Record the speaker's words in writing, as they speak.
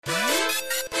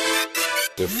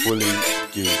The Fully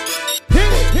Geek.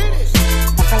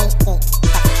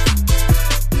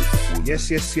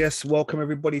 Yes. Welcome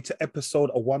everybody to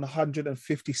episode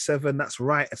 157. That's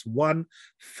right. It's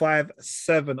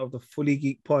 157 of the Fully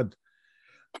Geek pod.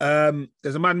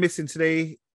 There's a man missing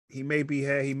today. He may be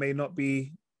here. He may not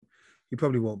be. He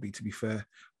probably won't be, to be fair.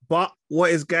 But what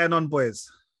is going on,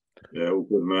 boys? Yeah, all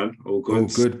good, man. All good. All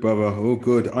good, brother. All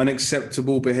good.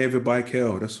 Unacceptable behavior by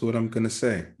KL. That's what I'm going to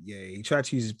say. Yeah, he tried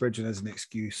to use his brethren as an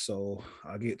excuse, so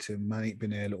I'll get to him. Man ain't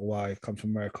been here a little while. He comes from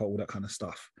America, all that kind of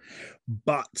stuff.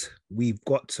 But we've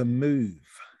got to move.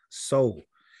 So,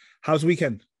 how's the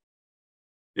weekend?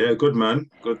 Yeah, good, man.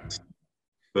 Good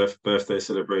birthday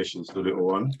celebrations for the little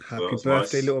one. Happy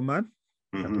birthday, nice. Little man.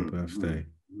 Happy birthday.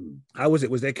 How was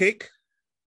it? Was there cake?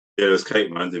 Yeah, there's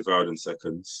cake, man. Devoured in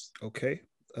seconds. Okay.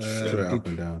 Straight up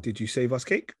and down. Did you save us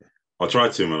cake? I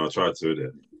tried to, man. I tried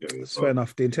to. Yeah, That's fair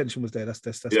enough. The intention was there. That's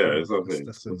yeah, good. exactly.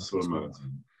 That's good. That's what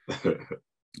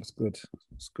That's good.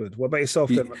 That's good. What about yourself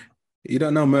then? You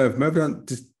don't know Merv. Merv don't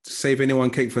just save anyone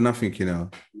cake for nothing, you know.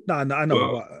 No, I know.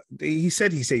 Well, but he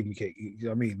said he saved me cake. You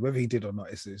know what I mean, whether he did or not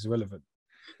is irrelevant.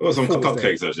 Got some Before was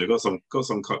cupcakes, actually. Got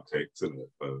some cupcakes in it.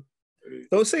 So.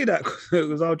 Don't say that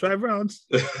because I'll drive around.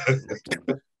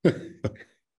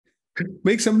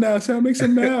 Make some now, Sam. Make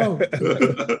some now.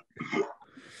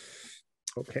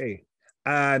 Okay.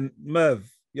 And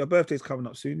Merv, your birthday's coming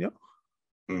up soon, yeah?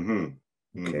 Mm-hmm.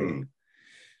 Okay.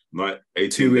 Mm-hmm. Like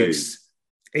 18 2 days. weeks.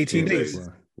 18 days.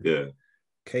 Wow. Yeah.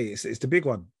 Okay, it's the big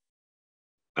one.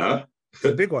 Huh? It's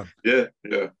the big one. Yeah.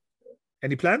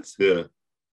 Any plans? Yeah.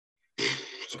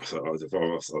 So I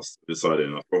was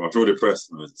deciding. I feel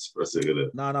depressed, man. It's depressing, isn't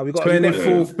it? No, we got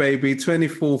 24th, baby.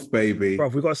 24th, baby. bro,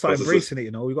 we got to start embracing it,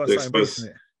 you know. We got to start embracing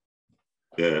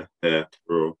it. Yeah,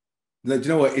 bro. Look, do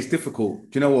you know what? It's difficult.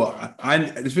 Do you know what? I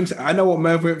know what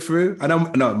Merv went through. I know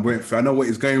what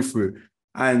he's going through,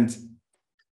 and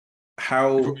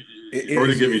how You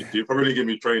probably give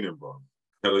me training, bro.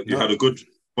 You had a good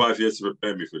 5 years to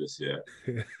prepare me for this. Yeah.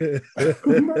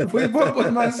 Wait, what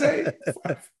did man say?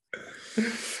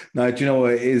 No, do you know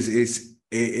what it is?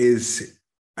 Do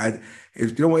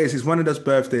you know what it is? It's one of those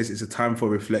birthdays. It's a time for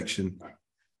reflection,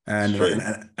 and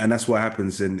that's what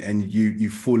happens. And you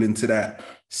fall into that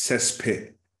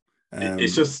cesspit.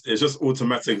 It's just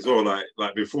automatic as well.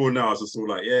 Like before now, it's just all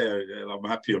like, yeah, I'm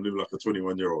happy. I'm living like a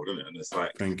 21-year-old, isn't it? And it's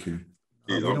like, thank you.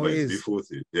 I'm what it is? be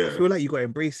 40. Yeah. I feel like you got to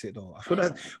embrace it, though. I feel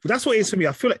that that's what it is for me.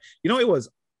 I feel like, you know what it was?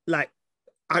 Like,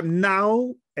 I'm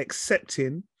now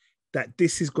accepting that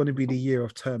this is going to be the year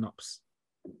of turn-ups.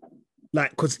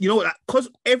 Like, because, you know what? Because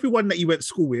everyone that you went to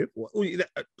school with,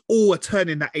 all are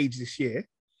turning that age this year.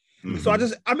 Mm-hmm. So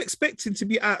I'm expecting to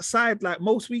be outside, like,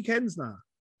 most weekends now.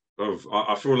 Bro,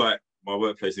 I feel like my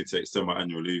workplace needs to extend my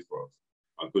annual leave, bro.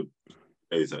 I could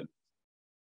days then.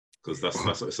 Because that's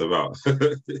what it's about.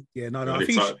 Yeah, no, I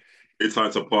think it's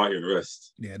time to party and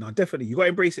rest. Yeah, no, definitely. You got to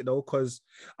embrace it, though, because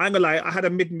I ain't gonna lie, I had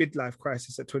a midlife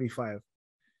crisis at 25.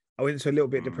 I went into a little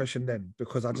bit of depression then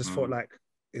because I just felt like,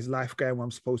 is life going where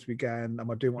I'm supposed to be going? Am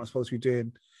I doing what I'm supposed to be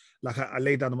doing? Like, I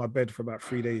lay down on my bed for about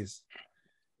 3 days.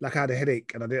 Like, I had a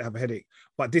headache and I didn't have a headache.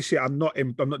 But this year, I'm not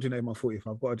doing it in my 40th.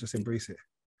 I've got to just embrace it.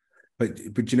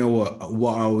 But you know what?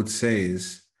 What I would say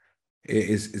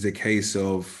is a case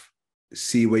of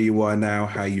see where you are now,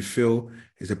 how you feel.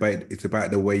 It's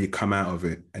about the way you come out of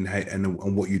it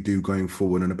and what you do going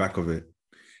forward on the back of it.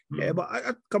 Yeah, but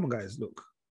I come on, guys, look.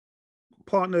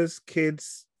 Partners,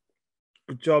 kids,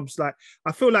 jobs, like,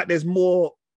 I feel like there's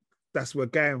more that's we're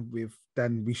going with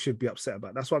than we should be upset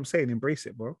about. That's what I'm saying. Embrace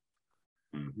it, bro.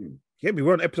 Mm-hmm. Yeah,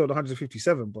 we're on episode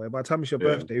 157, boy. By the time it's your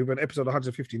birthday, we're on episode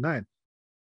 159.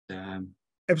 Damn.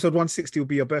 Episode 160 will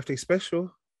be your birthday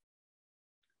special.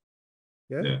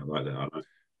 Yeah, I like that. I know.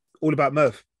 All about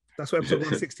Merv. That's what episode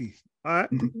 160. All right.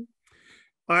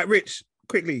 All right, Rich,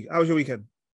 quickly, how was your weekend?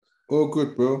 All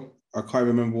good, bro. I can't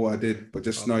remember what I did, but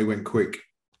just know it went quick.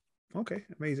 Okay,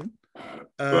 amazing. What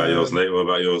about yours, Nate? What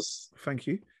about yours? Thank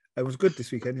you. It was good this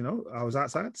weekend, you know. I was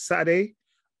outside. Saturday,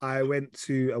 I went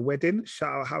to a wedding.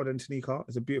 Shout out Howard and Tanika.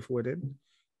 It's a beautiful wedding.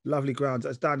 Lovely grounds.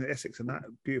 It's down in Essex and that.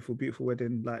 Beautiful, beautiful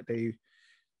wedding. Like, they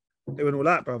went all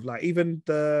that, bruv. Like, even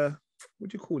what do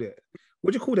you call it?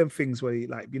 What do you call them things where,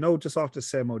 like, you know, just after the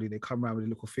ceremony, they come around with the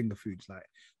little finger foods. Like,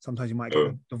 sometimes you might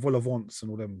get the vol au vents and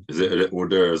all them. Is it hors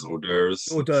d'oeuvres? Hors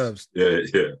d'oeuvres.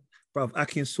 Yeah. Bruv,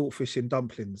 ackee and saltfish in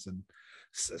dumplings and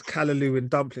callaloo in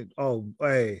dumpling. Oh,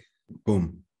 hey.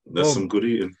 Boom. That's some good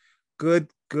eating.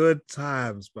 Good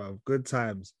times, bro. Good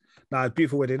times. Nah,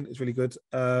 beautiful wedding. It's really good.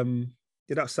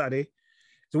 Did that Saturday.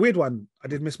 It's a weird one. I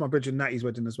did miss my bridge and Natty's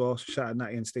wedding as well. Shout out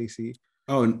Natty and Stacey.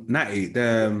 Oh, Natty,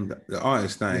 the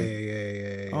artist Yeah,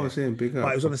 Natty. yeah. I was saying big But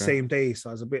up. it was on the Okay. same day, so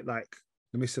I was a bit like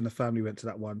the miss and the family went to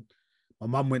that one. My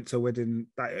mum went to a wedding.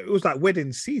 Like, it was like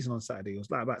wedding season on Saturday. It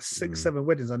was like about six, Mm. 7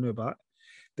 weddings I knew about.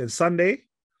 Then Sunday,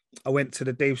 I went to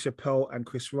the Dave Chappelle and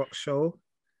Chris Rock show.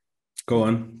 Go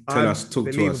on, tell us, talk to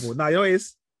us. Unbelievable. Now, you know what it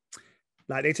is?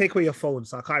 Like, they take away your phone,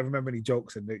 so I can't remember any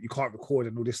jokes and you can't record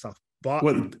and all this stuff. But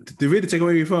What? They really take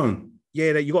away your phone?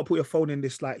 yeah, you got to put your phone in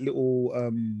this like little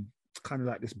kind of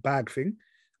like this bag thing,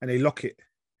 and they lock it,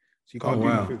 so you can't Oh, do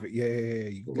wow. anything with it. Yeah.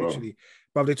 You got Wow. literally,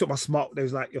 but they took my smart. There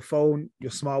was like your phone,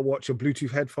 your smartwatch, your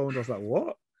Bluetooth headphones. I was like,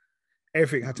 what?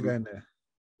 Everything had to go in there.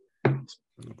 That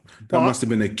But must have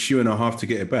been a queue and a half to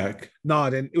get it back. nah,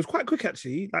 then it was quite quick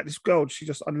actually. Like this girl, she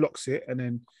just unlocks it, and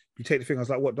then you take the thing. I was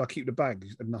like, what? Do I keep the bag?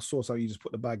 And I saw so you just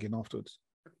put the bag in afterwards.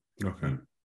 Okay.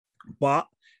 But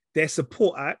their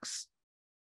support acts,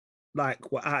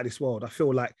 like, were out of this world. I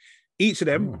feel like each of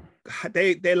them,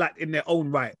 they're like in their own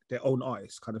right, their own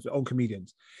artists, kind of their own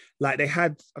comedians. Like they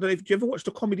had, I don't know if you ever watched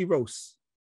the comedy roast.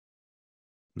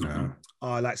 No.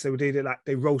 Like so they did like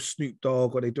they roast Snoop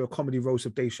Dogg or they do a comedy roast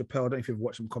of Dave Chappelle. I don't know if you've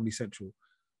watched them Comedy Central.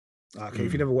 Okay,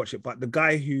 if you never watch it, but the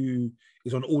guy who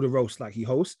is on all the roasts, like he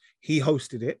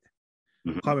hosted it.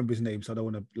 Mhm. Can't remember his name, so I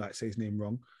don't want to like say his name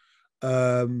wrong.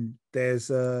 There's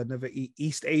another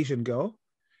East Asian girl,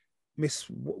 Miss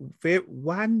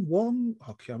Wan Wong. Oh,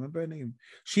 I can't remember her name.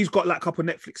 She's got like a couple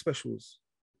Netflix specials.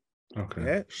 Okay.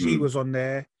 Yeah, she was on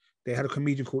there. They had a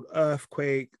comedian called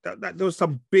Earthquake. There was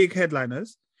some big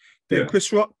headliners. Then Yeah.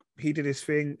 Chris Rock, he did his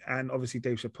thing, and obviously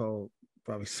Dave Chappelle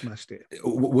probably smashed it.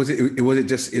 Was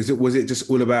it just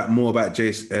all about more about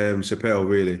Chappelle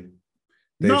really? Dave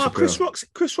No, Chappelle.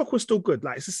 Chris Rock was still good.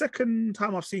 Like it's the second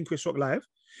time I've seen Chris Rock live.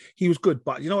 He was good,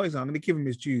 but you know what? I'm going to give him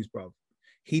his dues, bro.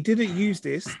 He didn't use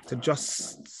this to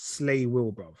just slay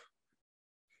Will, bro.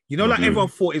 You know, like everyone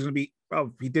thought it was going to be,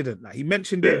 bro. He didn't. Like he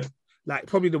mentioned it. Like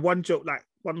probably the one joke, like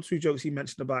 1 or 2 jokes he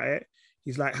mentioned about it.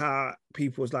 He's like how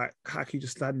people was like, how can you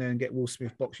just stand there and get Will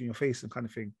Smith boxing your face and kind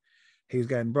of thing. He was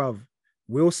going, bro.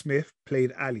 Will Smith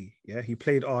played Ali. Yeah, he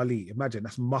played Ali. Imagine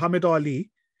that's Muhammad Ali.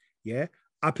 Yeah,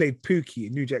 I played Pookie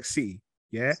in New Jack City.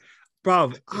 Yeah,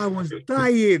 bruv, I was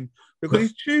dying because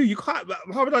it's true. You can't. Like,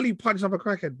 Muhammad Ali punched up a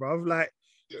crackhead, bruv. Like,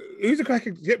 who's a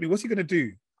crackhead? Get me? What's he gonna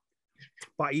do?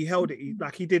 But he held it.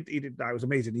 He did. That it was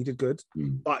amazing. He did good.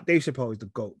 But Dave Chappelle is the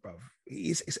GOAT, bruv.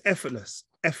 It's effortless.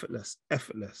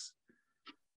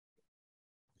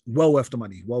 Well worth the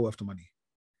money.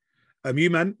 You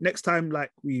man, next time like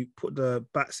we put the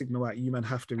bat signal out, you man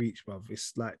have to reach, bruv.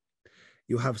 It's like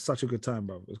you'll have such a good time,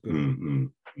 bruv. It's good.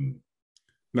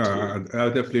 No,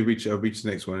 I'll definitely reach. I'll reach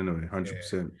the next one anyway.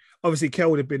 100%. Obviously,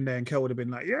 Kel would have been there, and Kel would have been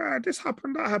like, "Yeah, this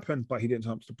happened, that happened," but he didn't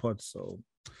come to the pod, so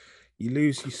you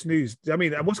lose, you snooze. I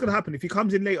mean, what's going to happen if he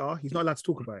comes in later? He's not allowed to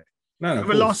talk about it. No,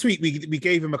 But last week we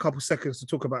gave him a couple seconds to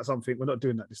talk about something. We're not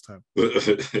doing that this time.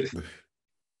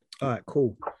 All right,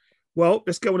 cool. Well,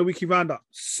 let's get on the wiki roundup.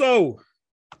 So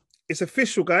it's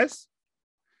official, guys.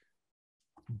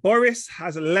 Boris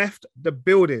has left the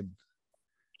building.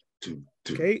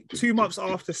 Okay, 2 months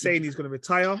after saying he's going to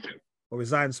retire or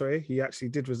resign, sorry, he actually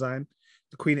did resign.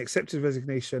 The Queen accepted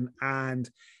resignation, and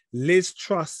Liz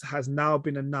Truss has now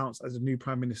been announced as the new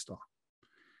Prime Minister.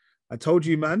 I told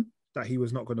you, man, that he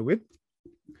was not going to win.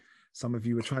 Some of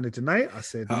you were trying to deny it. I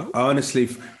said, no. Honestly,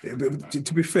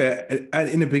 to be fair,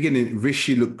 in the beginning,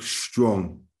 Rishi looked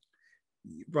strong.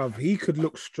 Bruv, he could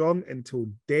look strong until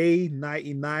day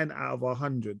 99 out of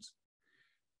 100.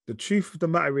 The truth of the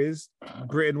matter is,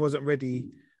 Britain wasn't ready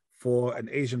for an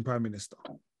Asian Prime Minister.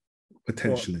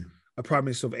 Potentially. A Prime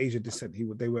Minister of Asian descent.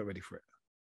 They weren't ready for it.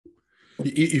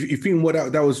 You think what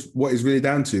that was what it's really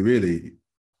down to, really?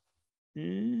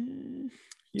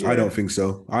 Yeah. I don't think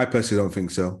so. I personally don't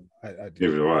think so. I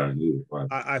do. Right.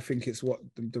 I think it's what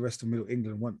the rest of Middle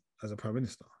England want as a Prime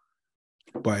Minister.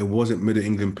 But it wasn't Middle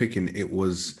England picking. It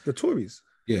was the Tories.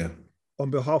 Yeah.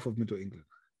 On behalf of Middle England.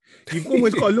 You've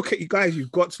always got to look at you guys.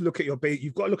 You've got to look at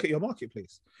you've got to look at your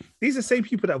marketplace. These are the same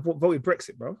people that voted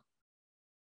Brexit, bro.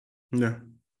 Yeah.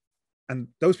 And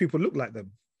those people look like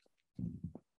them.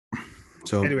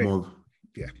 So anyway,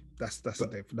 yeah, that's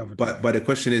another. But the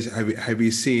question is, have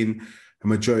you seen a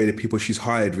majority of the people she's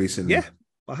hired recently? Yeah,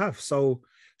 I have. So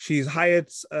she's hired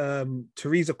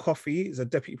Theresa Coffey as a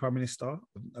deputy prime minister.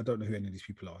 I don't know who any of these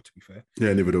people are, to be fair.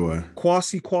 Yeah, neither do I.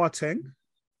 Kwasi Kwarteng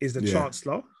is the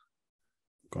chancellor.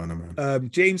 Go on, man.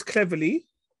 James Cleverly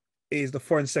is the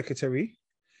foreign secretary,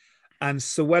 and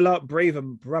Suella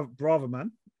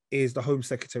Braverman is the home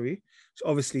secretary. So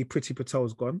obviously, Priti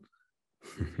Patel's gone.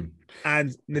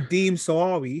 And Nadeem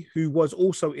Sawari, who was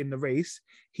also in the race,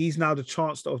 he's now the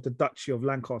Chancellor of the Duchy of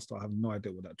Lancaster. I have no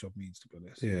idea what that job means, to be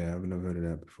honest. Yeah, I've never heard of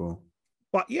that before.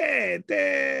 But yeah,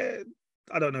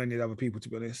 I don't know any of the other people, to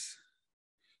be honest.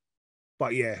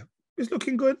 But yeah, it's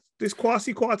looking good. This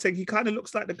Kwasi Kwarteng, he kind of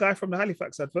looks like the guy from the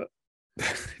Halifax advert.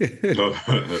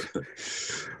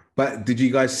 But did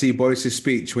you guys see Boris's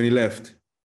speech when he left?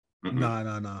 No.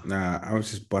 Nah, I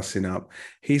was just busting up.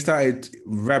 He started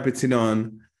rabbiting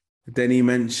on. Then he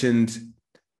mentioned,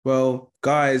 well,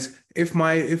 guys, if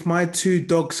my two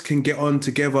dogs can get on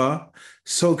together,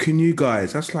 so can you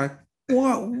guys. I was like,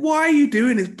 what? Why are you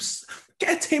doing this?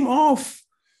 Get him off.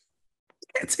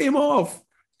 Get him off.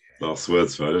 Last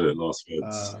words, man, isn't it? Last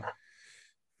words.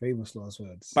 Famous last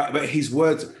words. But his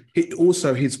words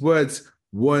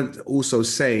weren't also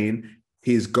saying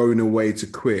he's going away to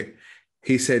quit.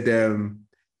 He said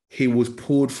he was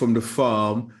pulled from the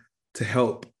farm to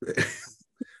help.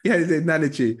 Yeah, the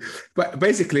analogy. But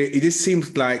basically, it just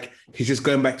seems like he's just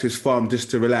going back to his farm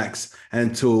just to relax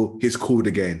until he's called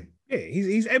again. Yeah,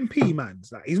 he's MP, man.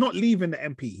 Like, he's not leaving the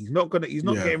MP. He's not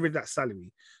getting rid of that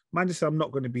salary. Man just said, I'm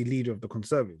not going to be leader of the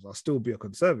Conservatives. I'll still be a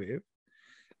Conservative,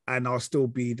 and I'll still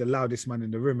be the loudest man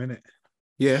in the room, innit?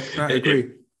 Yeah, I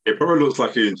agree. It probably looks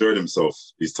like he enjoyed himself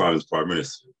his time as Prime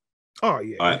Minister. Oh,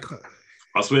 yeah.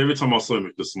 I swear every time I saw him, he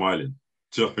was just smiling.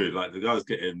 Do you know what I mean? Like, the guy's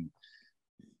getting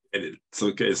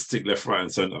stick left, right,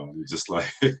 and centre. He's just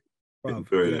like,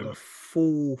 a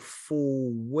full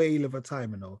whale of a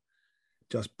time,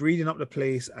 just breathing up the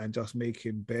place and just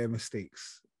making bare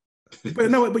mistakes.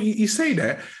 But you say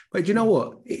that, but you know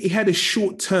what? He had a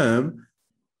short term,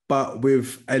 but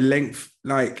with a length,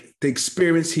 like the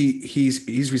experience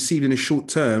he's received in a short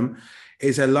term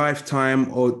is a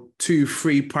lifetime or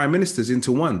 2-3 prime ministers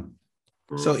into one.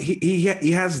 So he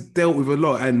has dealt with a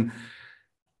lot. And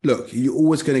look, you're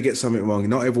always going to get something wrong.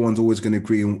 Not everyone's always going to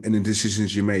agree in the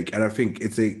decisions you make. And I think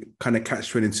it's a kind of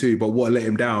catch-22. But what let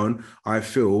him down, I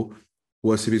feel,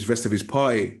 was his rest of his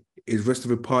party. His rest of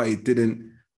the party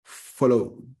didn't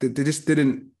follow. They just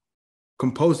didn't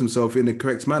compose themselves in the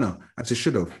correct manner, as they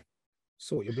should have.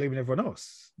 So you're blaming everyone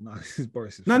else? No, this is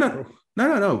Boris. No.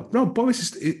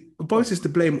 Boris is to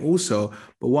blame also.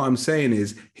 But what I'm saying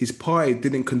is his party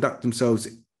didn't conduct themselves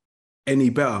any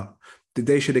better.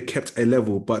 They should have kept a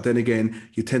level. But then again,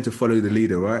 you tend to follow the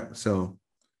leader, right? So.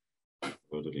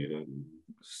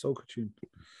 So cartoon.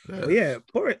 Yeah,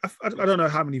 Boris, I don't know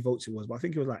how many votes it was, but I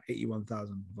think it was like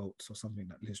 81,000 votes or something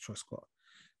that Liz Truss got.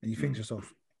 And you think to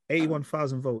yourself,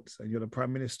 81,000 votes and you're the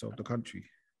Prime Minister of the country.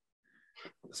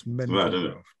 That's mental,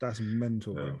 bro. That's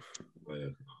mental, bro. Yeah.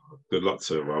 Good luck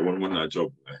to her. I want that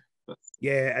job.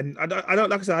 Yeah, and I don't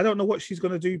like I said, I don't know what she's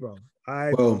gonna do, bro.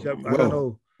 I don't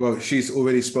know. Well, she's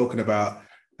already spoken about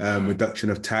reduction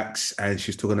of tax, and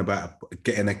she's talking about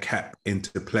getting a cap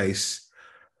into place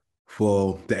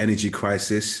for the energy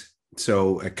crisis.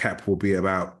 So a cap will be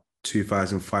about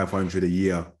 2,500 a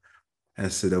year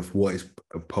instead of what is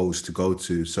proposed to go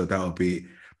to. So that will be,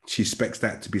 she expects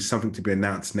that to be something to be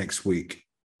announced next week.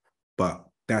 But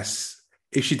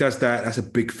if she does that, that's a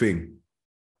big thing.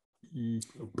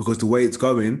 Because the way it's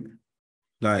going,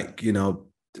 like, you know,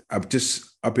 I've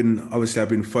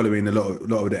been following a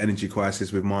lot of the energy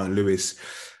crisis with Martin Lewis,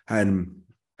 and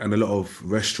a lot of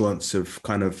restaurants have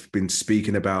kind of been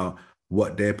speaking about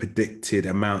what their predicted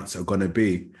amounts are going to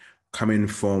be coming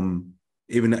from,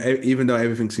 even though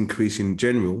everything's increasing in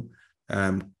general,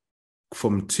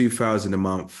 from 2,000 a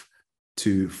month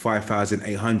to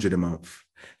 5,800 a month.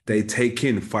 They take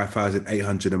in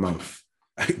 5,800 a month.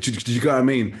 Do you get what I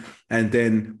mean? And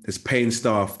then there's paying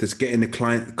staff, there's getting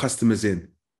the customers in.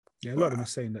 Yeah, a lot of them are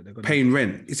saying that they're going paying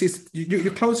rent.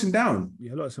 You're closing down.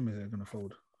 Yeah, a lot of them are going to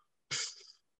fold.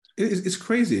 It's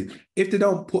crazy. If they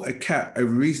don't put a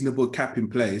reasonable cap in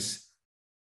place,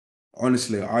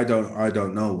 honestly, I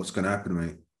don't know what's going to happen,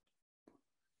 mate.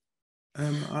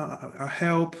 I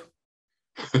help.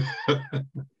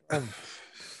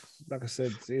 Like I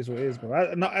said, it is what it is, but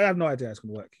I have no idea how it's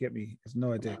going to work. You get me? There's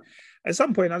no idea. At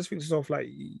some point, I just think to myself, like,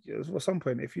 at some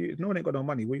point, if no one ain't got no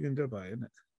money, what are you going to do about it,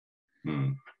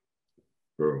 innit?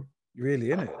 Bro. Really,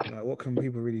 innit? Like, what can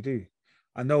people really do?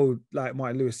 I know, like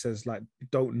Martin Lewis says, like,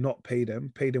 don't not pay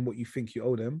them what you think you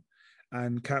owe them,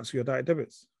 and cancel your direct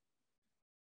debits.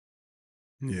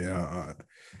 Yeah,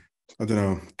 I don't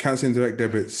know. Cancelling direct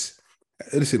debits.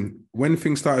 Listen, when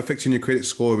things start affecting your credit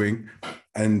scoring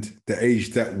and the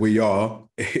age that we are,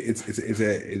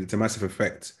 it's a massive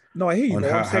effect. No, I hear you. On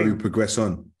how we progress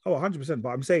on. Oh, 100%. But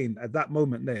I'm saying at that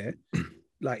moment there,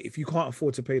 like, if you can't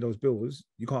afford to pay those bills,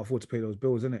 you can't afford to pay those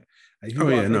bills, innit? And if you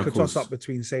make a toss up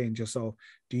between saying to yourself,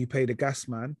 do you pay the gas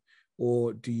man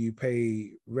or do you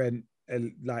pay rent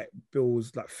and like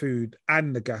bills, like food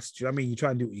and the gas? Do you know what I mean? You try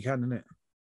and do what you can, innit?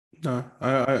 No,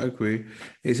 I agree.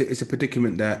 It's a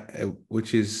predicament that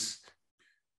which is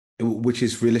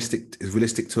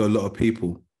realistic to a lot of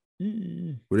people.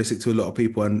 Realistic to a lot of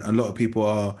people, and a lot of people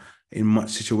are in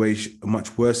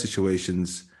much worse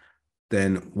situations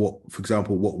than what, for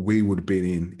example, what we would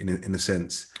be in a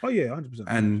sense. Oh yeah, 100%.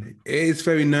 And it's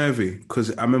very nervy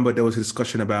because I remember there was a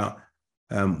discussion about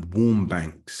warm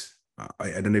banks.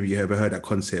 I don't know if you ever heard that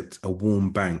concept, a warm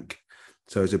bank.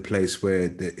 So it's a place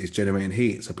where it's generating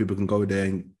heat, so people can go there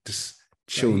and just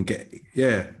chill and get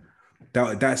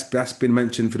that's been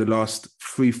mentioned for the last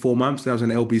 3-4 months. That was an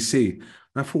LBC.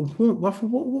 And I thought,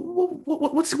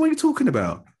 what are you talking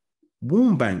about?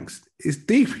 Warm banks. It's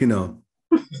deep, you know.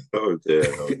 Oh dear.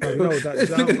 Look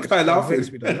at the guy laughing.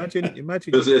 Imagine It's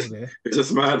you go just, there. it's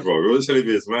just mad, bro. You're telling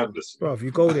me it's madness. Bro, if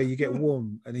you go there, you get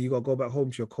warm, and then you gotta go back home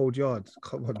to your cold yard.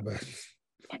 Come on, man.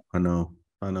 I know.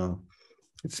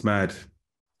 It's mad.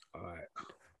 All right.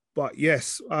 But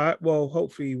yes, all right. Well,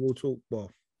 hopefully we'll talk.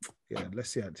 Well, yeah,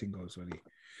 let's see how the thing goes, really.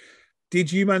 Did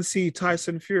you man see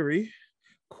Tyson Fury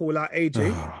call out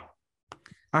AJ?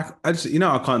 I just,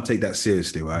 I can't take that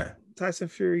seriously, right? Tyson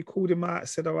Fury called him out,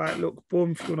 said, all right, look,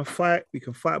 boom, if you want to fight, we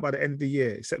can fight by the end of the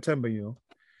year, September,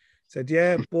 Said,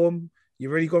 yeah, boom,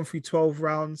 you've already gone through 12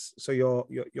 rounds, so you're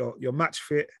match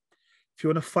fit. If you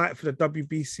want to fight for the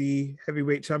WBC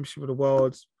Heavyweight Championship of the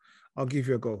World, I'll give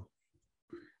you a go.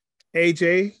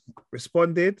 AJ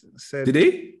responded, said, Did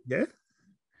he? Yeah.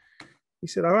 He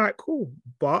said, all right, cool,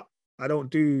 but I don't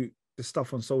do the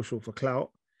stuff on social for clout.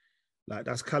 Like,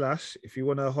 that's Kalash. If you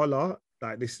want to holler,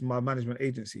 like, this is my management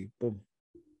agency. Boom.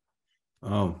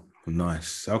 Oh,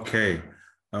 nice. Okay,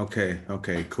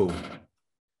 cool.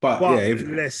 But yeah,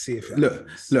 let's see if look,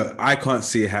 I can't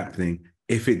see it happening.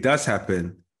 If it does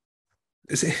happen,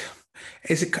 it's a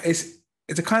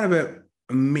kind of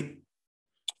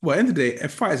well, at the end of the day, a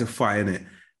fight is a fight, isn't it?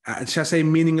 Should I say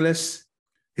meaningless?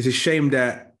 It's a shame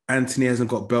that Anthony hasn't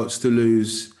got belts to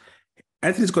lose.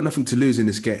 Anthony's got nothing to lose in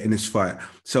this fight.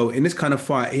 So in this kind of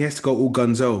fight, he has to go all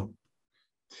gunzo.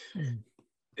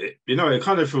 It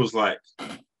kind of feels like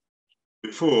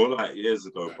before, like years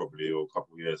ago, probably, or a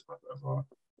couple of years back, whatever,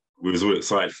 we was all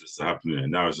excited for this to happen,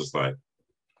 and now it's just like,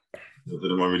 does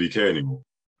anyone really care anymore?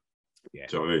 Yeah.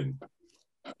 Do you know what I mean?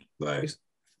 Like,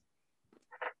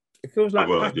 it feels like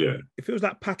yeah. It feels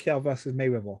like Pacquiao versus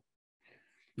Mayweather.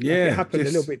 Yeah, like it happened a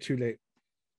little bit too late.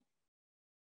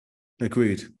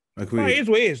 Agreed. But it is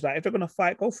what it is. Like, if they're gonna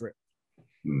fight, go for it.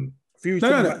 Fury's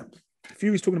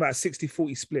talking about a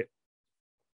 60-40 split.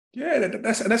 Yeah,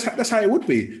 that's how it would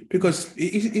be, because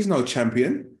he's no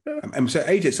champion. So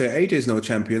AJ is no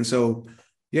champion. So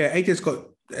yeah,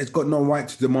 AJ's got no right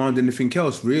to demand anything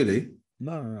else, really.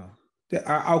 No.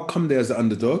 Yeah, I'll come there as the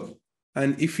underdog,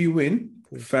 and if you win,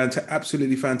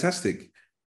 absolutely fantastic.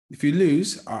 If you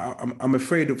lose, I'm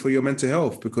afraid for your mental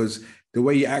health, because the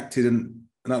way you acted in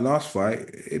that last fight,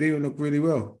 it didn't look really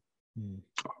well.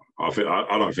 I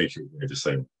don't think he'll be the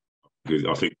same.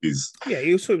 I think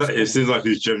it seems like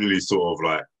he's generally sort of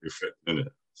like reflecting it.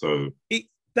 So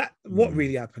what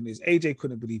really happened is AJ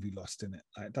couldn't believe he lost in it.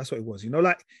 Like, that's what it was.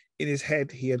 Like, in his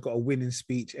head, he had got a winning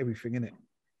speech, everything in it.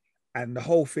 And the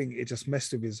whole thing, it just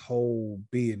messed with his whole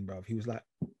being, bruv. He was like,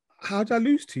 how did I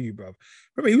lose to you, bruv?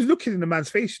 Remember, he was looking in the man's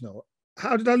face,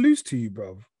 how did I lose to you,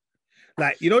 bruv?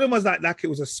 Like, there was like it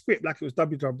was a script, like it was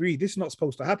WWE. This is not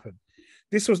supposed to happen.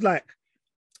 This was like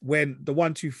when the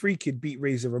 1-2-3 kid beat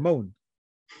Razor Ramon.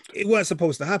 It weren't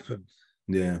supposed to happen.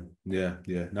 Yeah. No,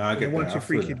 I get the that.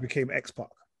 1-2-3 kid became X-Pac.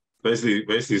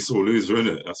 Basically sore loser,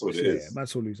 isn't it? That's what it is. Yeah, mad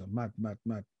sore loser. Mad.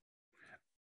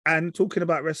 And talking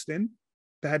about wrestling,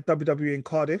 they had WWE in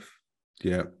Cardiff.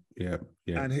 Yeah.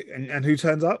 And who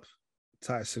turns up?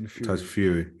 Tyson Fury. Tyson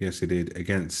Fury, yes, he did,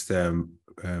 against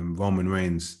Roman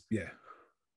Reigns. Yeah.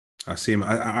 I see him.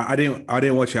 I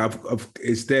didn't watch it.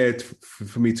 It's there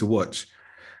for me to watch.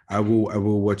 I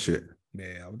will watch it.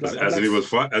 Yeah. As he was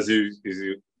fighting.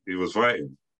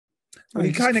 Well,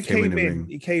 he kind of came in.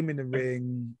 He came in the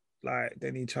ring. Like,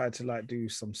 then he tried to like do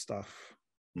some stuff.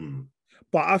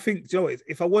 But I think,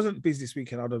 if I wasn't busy this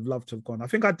weekend, I'd have loved to have gone. I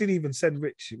think I did even send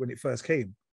Rich when it first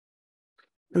came.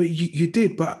 I mean, you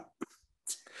did, but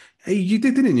you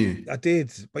did, didn't you? I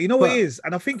did, but what it is,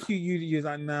 and I think you're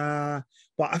like, nah.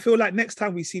 But I feel like next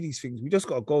time we see these things, we just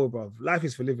gotta go, bruv. Life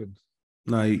is for living.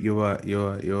 No, you're right.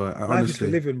 You're right. Life honestly is for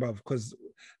living, bruv. Because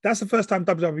that's the first time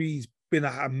WWE's been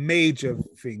a major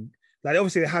thing. Like,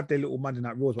 obviously they have their little Monday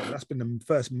Night Raws, but that's been the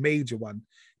first major one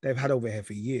they've had over here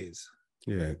for years.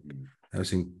 Yeah, that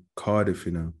was in Cardiff,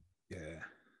 Yeah.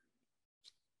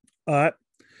 All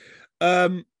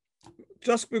right.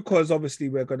 just because obviously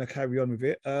we're going to carry on with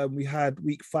it. We had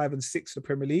week 5 and 6 of the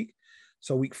Premier League.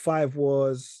 So week 5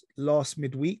 was last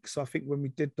midweek. So I think when we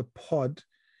did the pod,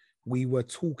 we were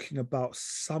talking about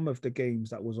some of the games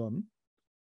that was on.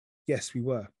 Yes, we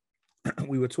were.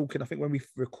 We were talking, I think when we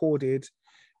recorded,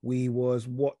 we was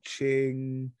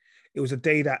watching, it was a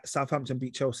day that Southampton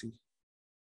beat Chelsea.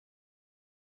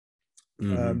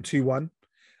 2-1.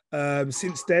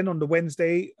 Since then, on the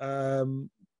Wednesday,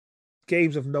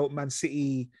 games of note, Man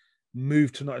City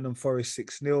moved to Nottingham Forest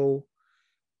 6-0.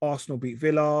 Arsenal beat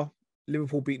Villa.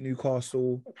 Liverpool beat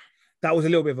Newcastle. That was a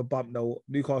little bit of a bump, though.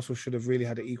 Newcastle should have really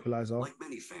had an equaliser. Like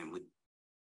many family.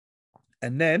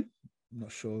 And then, I'm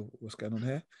not sure what's going on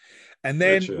here. And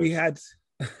then we had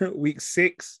week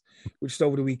 6, which is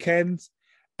over the weekend.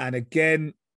 And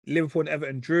again, Liverpool and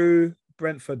Everton drew.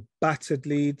 Brentford battered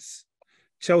Leeds.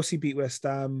 Chelsea beat West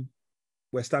Ham.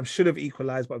 West Ham should have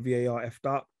equalised, but VAR effed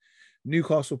up.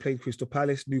 Newcastle played Crystal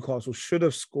Palace. Newcastle should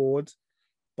have scored,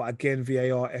 but again,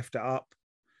 VAR effed it up.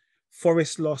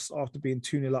 Forest lost after being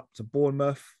 2-0 up to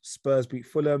Bournemouth. Spurs beat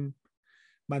Fulham.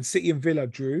 Man City and Villa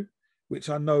drew, which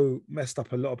I know messed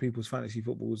up a lot of people's fantasy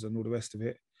footballs and all the rest of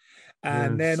it.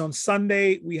 And then on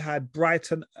Sunday, we had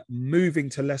Brighton moving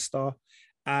to Leicester,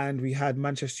 and we had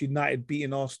Manchester United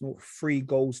beating Arsenal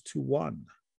 3-1.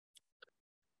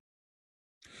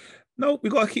 No, we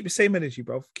got to keep the same energy,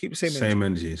 bro. Keep the same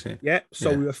energy. Yeah.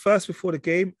 So we were first before the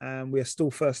game, and we are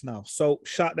still first now. So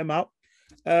shout them out.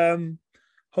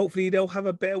 Hopefully they'll have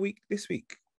a better week this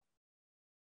week.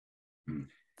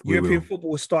 European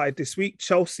football started this week.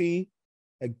 Chelsea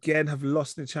again have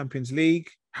lost in the Champions League.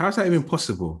 How's that even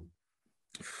possible?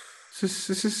 I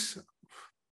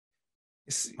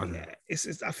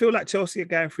feel like Chelsea are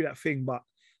going through that thing, but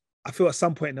I feel at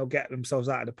some point they'll get themselves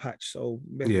out of the patch. So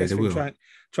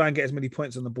try and get as many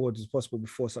points on the board as possible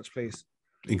before such plays.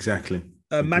 Exactly.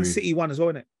 Man City won as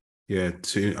well, innit? Yeah,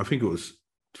 2. I think it was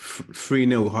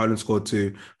 3-0. Haaland scored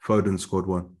 2. Foden scored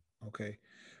 1. Okay.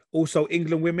 Also,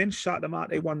 England women, shout them out.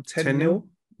 They won 10-0.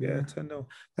 Yeah, 10-0.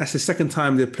 That's the second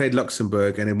time they played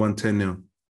Luxembourg and they won 10-0.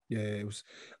 Yeah, it was.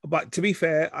 But to be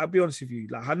fair, I'll be honest with you.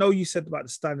 Like, I know you said about the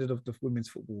standard of the women's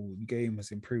football game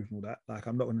has improved and all that. Like,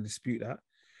 I'm not going to dispute that.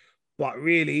 But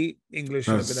really, English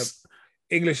should have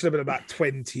been about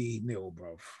 20-0,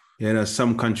 bro. Yeah, no,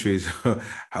 some countries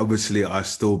obviously are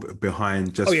still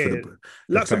behind just for the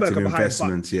Luxembourg are behind,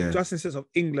 investments. Just in the sense of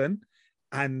England,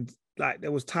 and like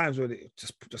there was times where it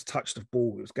just touched the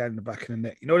ball, it was going in the back of the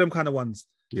net. You know them kind of ones.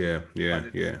 Yeah.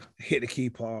 Hit the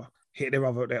keeper, hit their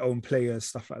own players,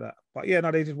 stuff like that. But yeah,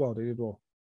 no, they did well.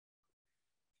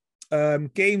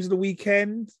 Games of the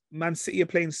weekend: Man City are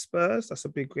playing Spurs. That's a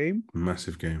big game.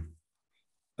 Massive game.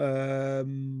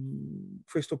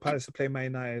 Crystal Palace are playing Man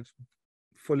United.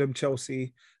 Fulham,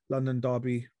 Chelsea, London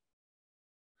Derby.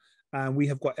 And we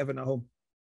have got Everton at home.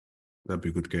 That'd be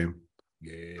a good game.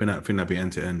 Yeah. I think that'd be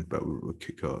end to end, but we'll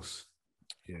kick ass.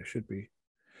 Yeah, it should be.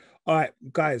 All right,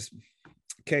 guys.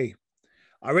 Okay.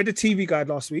 I read the TV guide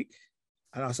last week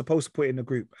and I was supposed to put it in the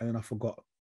group and then I forgot.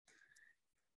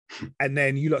 And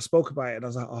then you lot spoke about it and I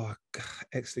was like, oh, God,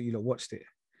 excellent. You lot watched it.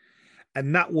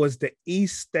 And that was the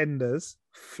EastEnders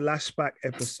flashback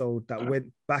episode that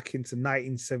went back into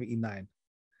 1979.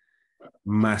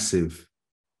 Massive.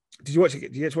 Did you watch it?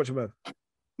 Did you get to watch it, Merv?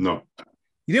 No.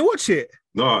 You didn't watch it?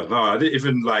 No, I didn't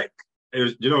even like. It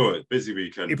was, you know what, busy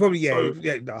weekend. You probably,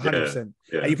 100%.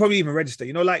 Yeah. And you probably even register.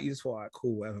 You know, like you just thought, all right,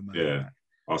 cool, whatever, man. Yeah.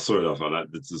 I saw it. I was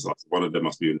like, this is like, one of them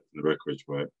must be in the records,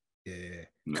 right? Yeah.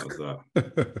 And that was that.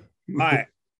 All right.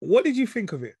 What did you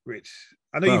think of it, Rich?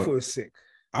 I know you thought it was sick.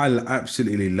 I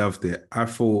absolutely loved it. I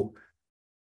thought,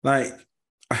 like,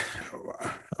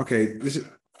 okay, this is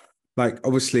like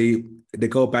obviously they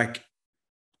go back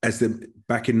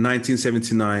back in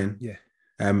 1979. Yeah.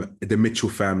 The Mitchell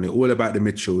family, all about the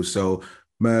Mitchells. So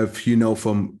Merv, you know,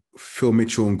 from Phil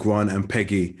Mitchell and Grant and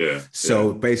Peggy. Yeah.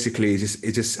 So basically, it's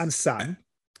just and Sam.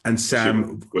 And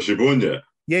Sam. Was she born yet?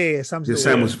 Yeah. Sam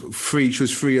was 3. She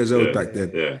was 3 years old back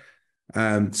then.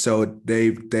 Yeah. So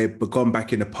they've gone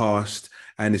back in the past,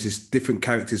 and it's just different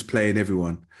characters playing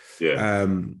everyone. Yeah.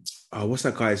 What's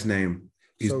that guy's name?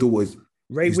 His daughter's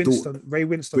Ray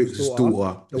Winston's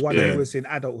daughter. The one who was in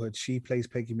adulthood. She plays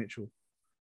Peggy Mitchell.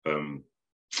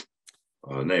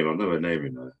 I know her name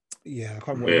in there. Yeah, I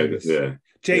can't remember.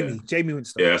 Jamie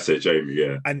Winston. Yeah, that's it, Jamie.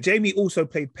 Yeah. And Jamie also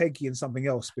played Peggy in something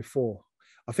else before.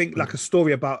 I think like a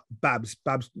story about Babs,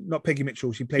 not Peggy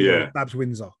Mitchell. She played Babs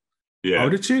Windsor. Yeah. Oh,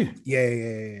 did she?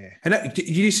 Yeah. And did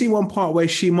you see one part where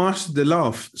she mastered the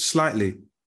laugh slightly?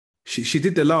 She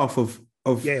did the laugh of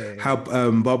how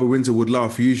Barbara Windsor would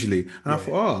laugh usually, and I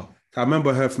thought, I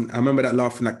remember that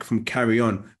laughing like from Carry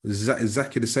On. It was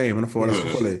exactly the same. And I thought, that's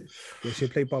Yeah. quality. Yeah, she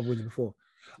played Barbara Windsor before.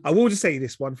 I will just say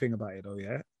this one thing about it though,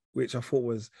 yeah, which I thought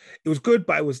was it was good,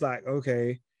 but it was like,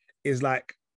 okay, is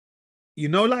like,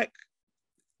 like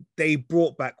they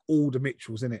brought back all the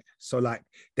Mitchells in it. So like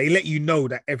they let you know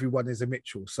that everyone is a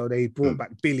Mitchell. So they brought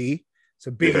back Billy.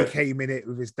 So Billy came in it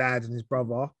with his dad and his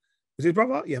brother. Was his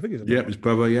brother? Yeah, I think it was his brother. Yeah, his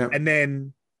brother, yeah. And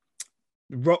then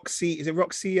Roxy, is it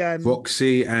Roxy and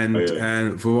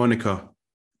and Veronica?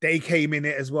 They came in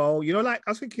it as well. Like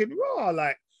I was thinking, raw,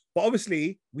 like, but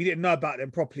obviously we didn't know about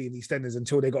them properly in EastEnders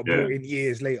until they got brought in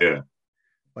years later. Yeah.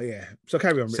 But yeah, so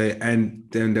carry on. So and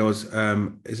then there was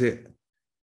is it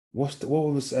what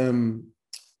was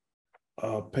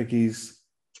Peggy's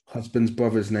husband's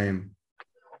brother's name?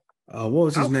 What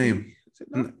was his name?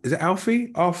 Is it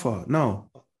Alfie? Arthur? No.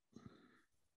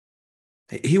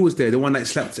 He was there, the one that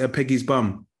slapped Peggy's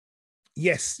bum.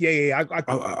 Yes, yeah. I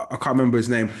can't remember his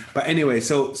name, but anyway,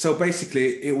 so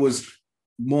basically, it was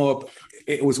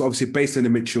obviously based on the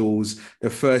Mitchells. The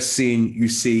first scene you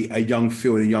see a young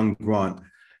Phil and a young Grant,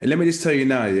 and let me just tell you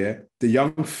now, yeah, the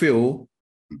young Phil,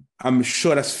 I'm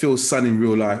sure that's Phil's son in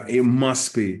real life. It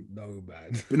must be. No,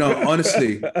 man. No,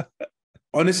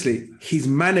 honestly, his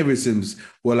mannerisms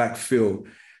were like Phil.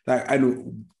 Like,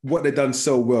 and what they've done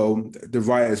so well, the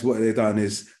writers, what they've done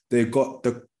is they got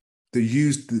the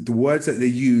words that they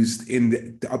used in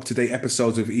the up-to-date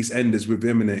episodes of EastEnders with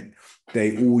him in it.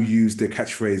 They all used their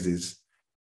catchphrases,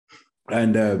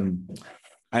 and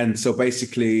so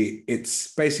basically, I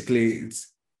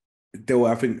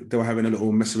think they were having a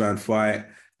little mess around fight.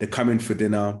 They're coming for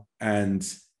dinner, and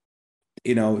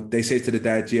they say to the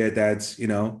dad, "Yeah, dads,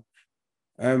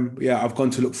 I've gone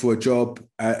to look for a job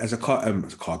as a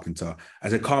carpenter,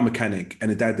 as a car mechanic."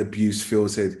 And the dad abused Phil,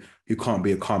 said, "You can't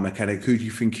be a car mechanic. Who do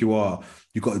you think you are?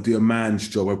 You got to do a man's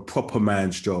job, a proper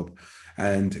man's job."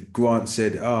 And Grant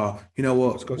said, you know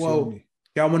what? Well,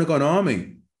 yeah, I want to go in the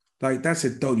army. Like, Dad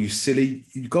said, "Don't, you silly.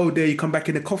 You go there, you come back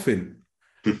in a coffin."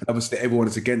 And obviously, everyone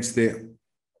is against it.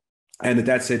 And the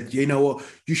dad said, "You know what?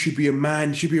 You should be a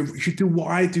man. You should do what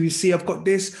I do. You see, I've got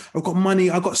this. I've got money.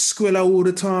 I've got Skrilla all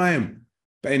the time."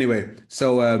 But anyway,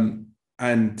 so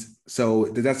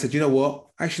the dad said, "You know what?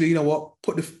 Actually, you know what?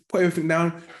 Put everything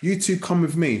down. You two come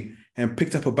with me," and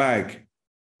picked up a bag.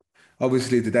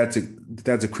 Obviously, the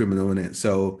dad's a criminal in it.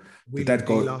 So the dad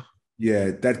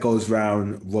goes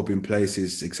around robbing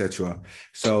places, etc.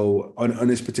 So on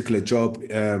this particular job,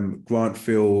 Grant,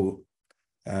 Phil,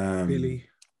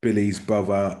 Billy's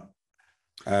brother,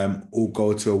 all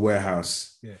go to a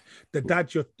warehouse. Yeah, the guy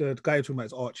you're talking about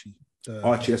is Archie.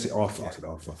 Archie, I said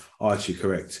Arthur. Archie,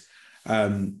 correct.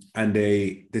 And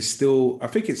there's still, I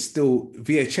think it's still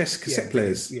VHS cassette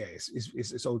players. Yeah,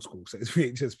 it's old school, so it's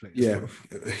VHS players. Yeah,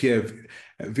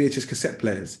 VHS cassette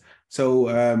players. So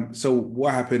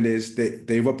what happened is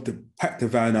they packed the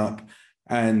van up,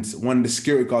 and one of the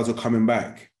security guards were coming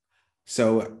back.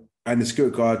 And the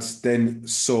security guards then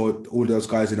saw all those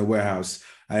guys in the warehouse,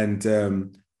 and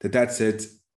the dad said,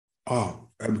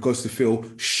 goes to Phil,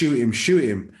 shoot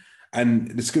him.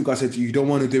 And the security guard said, "You don't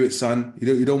want to do it, son.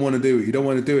 You don't want to do it. You don't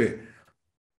want to do it."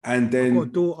 And then I've got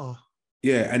a daughter.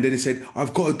 Yeah, and then he said,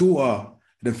 "I've got a daughter." And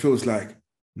then Phil's like,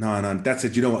 "No." Dad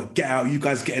said, "You know what? Get out. You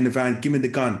guys get in the van. Give me the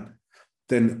gun."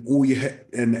 Then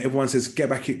and everyone says, get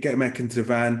back into the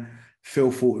van. Phil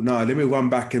thought, "No, let me run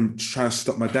back and try and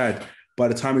stop my dad." By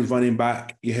the time he's running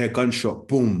back, you hear a gunshot,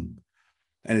 boom.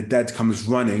 And the dad comes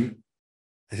running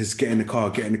and says, get in the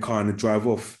car and drive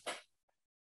off.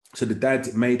 So the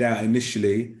dad made out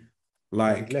initially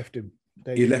like he left him.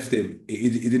 He left him.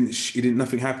 He didn't.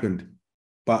 Nothing happened.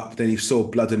 But then he saw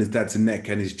blood on his dad's neck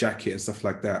and his jacket and stuff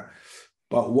like that.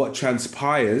 But what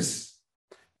transpires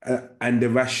and the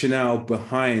rationale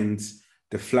behind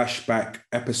the flashback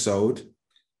episode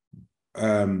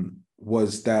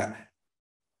was that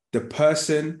the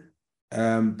person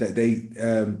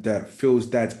that Phil's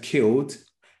dad killed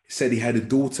said he had a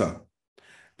daughter.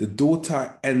 The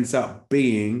daughter ends up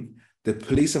being the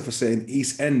police officer in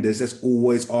EastEnders that's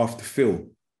always after Phil.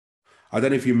 I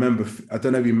don't know if you remember.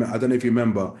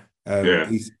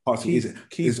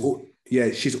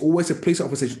 She's always a police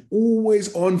officer. She's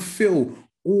always on Phil.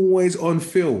 Always on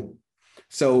Phil.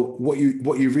 So what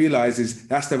you realize is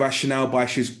that's the rationale by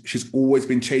she's always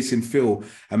been chasing Phil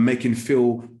and making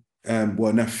Phil.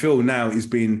 Phil now is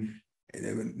being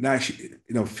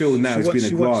Phil now has been a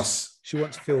grass. She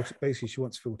wants Phil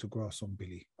to grass on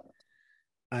Billy.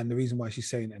 And the reason why she's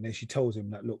saying it, and then she tells him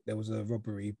that, look, there was a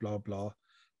robbery, blah, blah,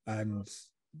 and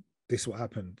this is what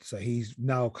happened. So he's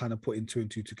now kind of putting two and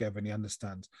two together, and he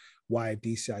understands why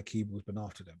DCI Keeble's been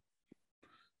after them.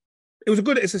 It was a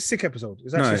good. It's a sick episode.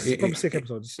 It's actually a proper sick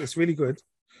episode. It's really good.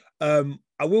 I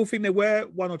will think there were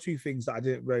one or two things that I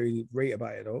didn't really rate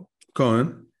about it though. Go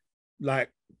on. Like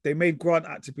they made Grant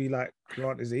out to be like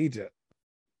Grant is an idiot.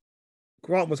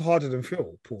 Grant was harder than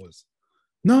Phil. Pause.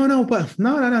 No. He But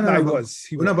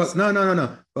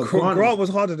Grant was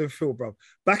harder than Phil, bro.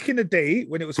 Back in the day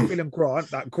when it was Phil and Grant,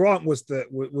 that Grant was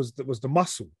the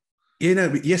muscle. You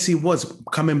know, yes, he was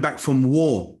coming back from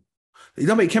war. You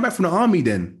know, but he came back from the army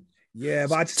then. Yeah,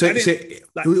 but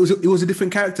it was a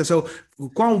different character. So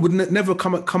Grant would never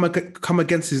come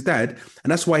against his dad,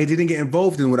 and that's why he didn't get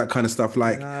involved in all that kind of stuff.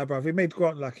 Like, nah, bro, he made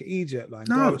Grant like an idiot. Like,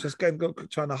 no, just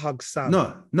trying to hug Sam.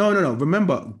 No.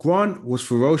 Remember, Grant was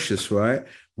ferocious, right?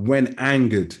 When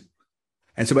angered,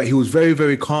 and so, but he was very,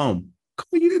 very calm.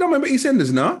 You don't remember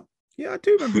EastEnders, no? Yeah, I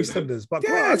do remember EastEnders, but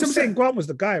I'm saying Grant was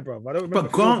the guy, bro. I don't remember.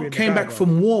 But Grant came back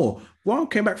from war.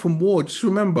 Grant came back from war. Just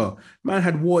remember, man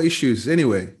had war issues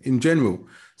anyway, in general.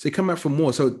 So he came back from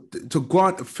war. So to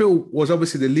Grant, Phil was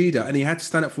obviously the leader, and he had to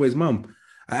stand up for his mum.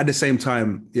 At the same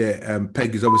time, Peg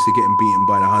is obviously getting beaten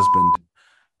by the husband.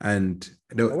 And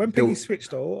when Peggy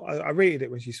switched, though, I rated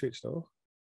it when she switched, though.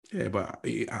 Yeah, but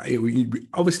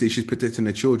obviously she's protecting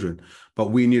the children.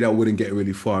 But we knew that wouldn't get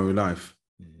really far in real life.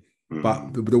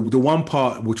 But the one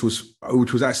part which was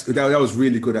actually that was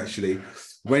really good actually,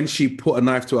 when she put a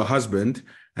knife to her husband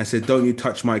and said, "Don't you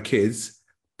touch my kids,"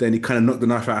 then he kind of knocked the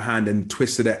knife out of her hand and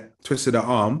twisted her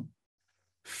arm.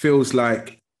 Feels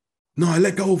like, no,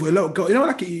 let go of her, let go. You know,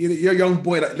 like you're a young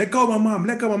boy, like, let go of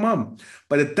my mum.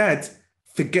 But the dad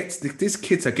forgets these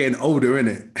kids are getting older,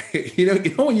 innit? you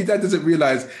know when your dad doesn't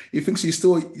realize, he thinks you're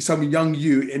still some young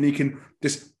you and he can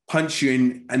just punch you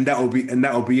in and that'll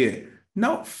be it.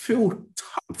 No, Phil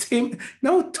tucked him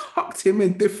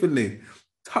in differently,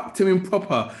 tucked him in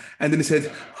proper. And then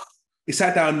he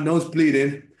sat down, nose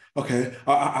bleeding. Okay,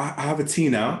 I have a tea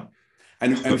now.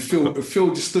 And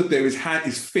Phil just stood there,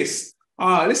 his fist.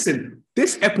 Listen,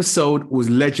 this episode was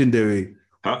legendary.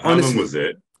 How long was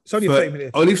it? It's only 30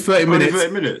 minutes. Only 30 minutes.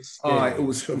 30 minutes. It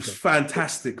was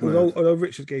fantastic. Although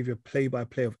Richard gave you a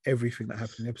play-by-play of everything that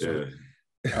happened in the episode. Yeah.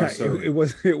 It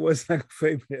was like a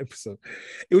 30-minute episode.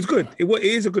 It was good. It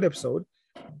is a good episode,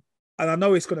 and I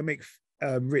know it's going to make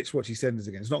Rich watch EastEnders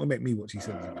again. It's not going to make me watch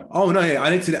EastEnders again. Oh no! Yeah,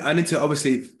 I need to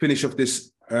obviously finish off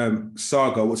this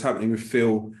saga. What's happening with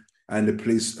Phil and the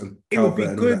police? And it would be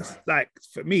good. Like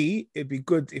for me, it'd be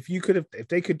good if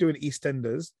they could do an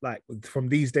EastEnders like from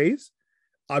these days.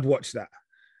 I'd watch that.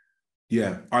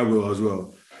 Yeah, I will as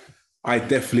well. I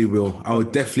definitely will. I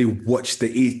would definitely watch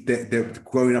the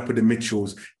growing up with the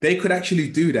Mitchells. They could actually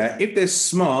do that if they're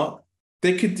smart.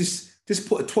 They could just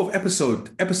put a 12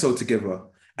 episode together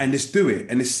and just do it,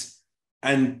 and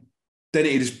then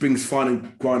it just brings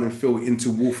Grant and Phil into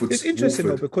Wolford. It's interesting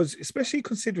though, because especially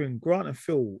considering Grant and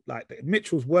Phil, like the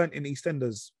Mitchells weren't in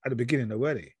EastEnders at the beginning, though,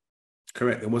 were they?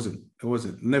 Correct. It wasn't.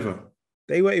 Never.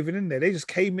 They weren't even in there. They just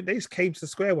came to the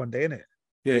square one day, innit?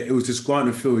 Yeah, it was just Grant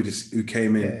and Phil who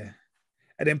came in. Yeah.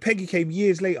 And then Peggy came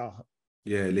years later.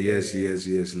 Yeah, years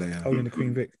later. Owning the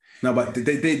Queen Vic. No, but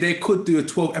they could do a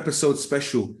 12-episode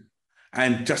special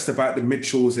and just about the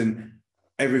Mitchells and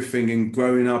everything and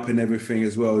growing up and everything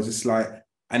as well. It's just like,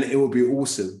 and it would be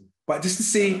awesome. But just to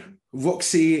see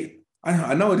Roxy,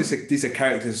 I know these are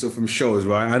characters from shows,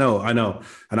 right? I know,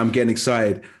 and I'm getting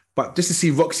excited. But just to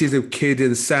see Roxy as a kid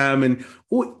and Sam and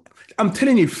I'm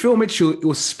telling you, Phil Mitchell, it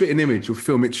was spitting image with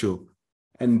Phil Mitchell,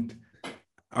 and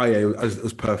it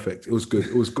was perfect. It was good.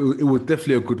 It was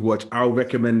definitely a good watch. I'll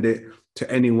recommend it to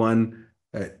anyone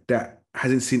that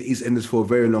hasn't seen EastEnders for a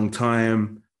very long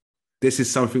time. This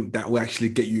is something that will actually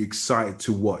get you excited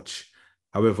to watch.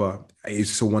 However, it's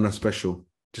just a one-off special.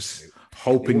 Just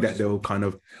hoping that they'll kind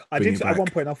of. I did at one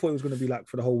point. I thought it was going to be like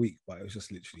for the whole week, but it was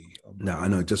just literally. No, I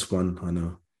know, just one. I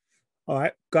know. All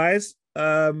right, guys.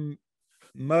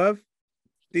 Merv,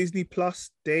 Disney Plus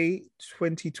Day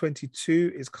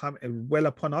 2022 is coming well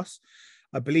upon us.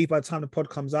 I believe by the time the pod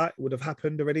comes out, it would have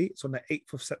happened already. It's on the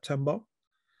 8th of September.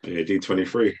 Yeah,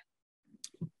 D23.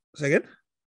 Say again?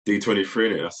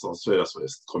 D23, I swear that's what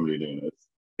it's commonly known as.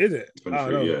 Is it?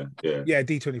 23, yeah. Yeah,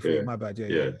 D23, yeah. My bad,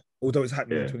 yeah. Although it's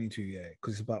happening in 22,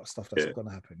 because it's about stuff that's going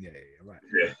to happen. Yeah, right.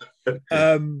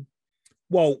 Yeah.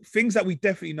 Well, things that we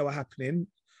definitely know are happening.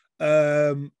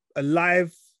 A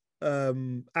live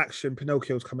action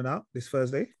Pinocchio is coming out this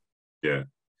Thursday. Yeah.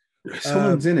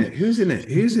 Someone's in it. Who's in it?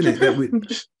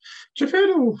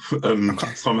 Geppetto.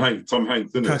 Tom Hanks,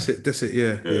 isn't it? That's it.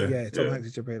 Yeah. Tom Hanks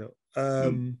is Geppetto.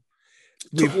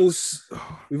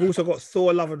 We've also got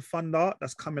Thor: Love and Thunder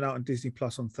that's coming out on Disney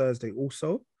Plus on Thursday.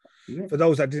 Also, for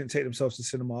those that didn't take themselves to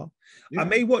cinema, I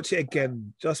may watch it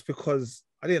again just because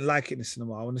I didn't like it in the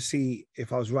cinema. I want to see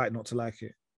if I was right not to like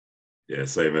it. Yeah,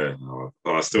 same here. No,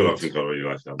 I still don't think I really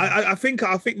like that. I think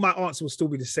my answer will still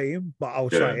be the same, but I'll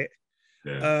try it.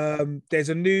 Yeah. There's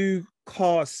a new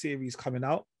Cars series coming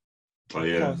out. Oh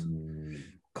yeah.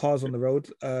 Cars on the Road.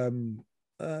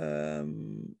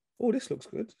 Oh, this looks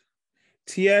good.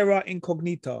 Tierra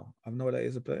Incognita. I don't know what that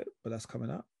is, but that's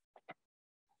coming out.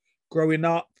 Growing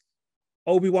Up.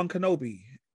 Obi-Wan Kenobi.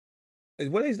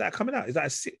 What is that coming out? Is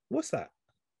that what's that?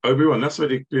 Obi-Wan. That's what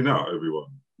they're doing now. Obi-Wan.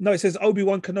 No, it says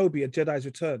Obi-Wan Kenobi: A Jedi's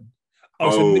Return.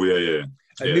 Yeah.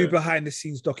 A new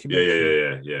behind-the-scenes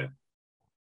documentary. Yeah.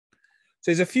 So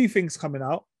there's a few things coming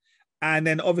out, and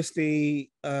then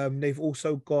obviously they've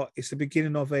also got, it's the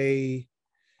beginning of the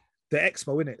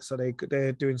Expo, innit? So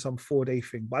they're doing some 4-day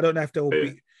thing, but I don't know if they'll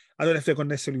be. I don't know if they're going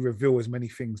to necessarily reveal as many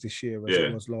things this year as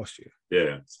it was last year.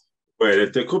 Yeah.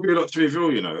 Wait, there could be a lot to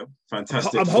reveal, you know.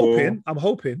 Fantastic. I'm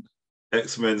hoping.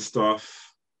 X-Men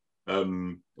stuff.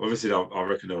 Obviously, I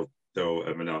reckon they'll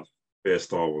announce their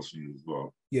Star Wars films as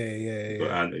well. Yeah. You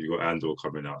got Andor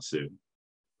coming out soon.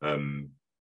 I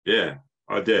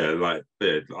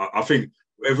think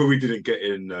whatever we didn't get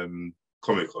in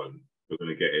Comic-Con, we're going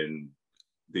to get in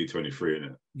D23,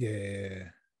 innit? Yeah.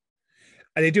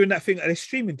 Are they doing that thing? Are they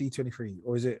streaming D23?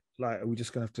 Or is it like, are we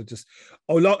just going to have to just...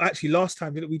 actually, last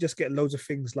time, didn't we just get loads of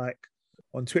things like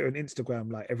on Twitter and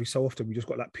Instagram, like every so often, we just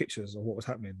got like pictures of what was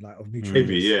happening, like of new trailers?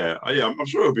 Maybe, yeah. I'm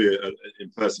sure it'll be in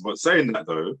person. But saying that,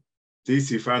 though,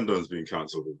 DC fandom's been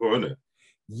cancelled as well, isn't it?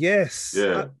 Yes.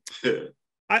 Yeah.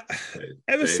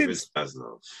 Ever since...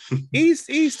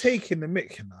 he's taking the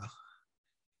mick, you know.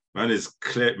 Man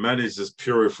is just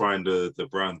purifying the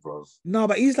brand, bro. No,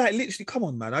 but he's like, literally, come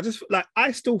on, man.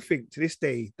 I still think to this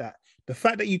day that the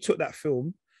fact that you took that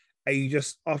film and you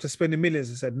just, after spending millions,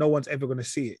 and said no one's ever going to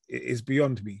see it is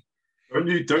beyond me.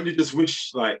 Don't you just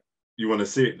wish like you want to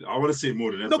see it? I want to see it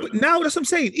more than ever. No, but now that's what I'm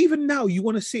saying. Even now, you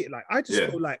want to see it. Like, I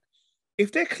just feel like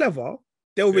if they're clever,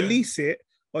 they'll release it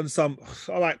on some.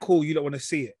 All right, cool. You don't want to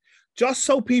see it, just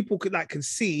so people can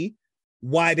see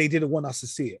why they didn't want us to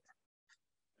see it.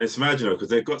 It's magical because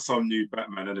they've got some new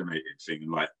Batman animated thing.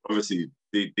 Like, obviously,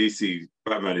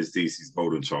 Batman is DC's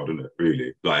golden child, isn't it?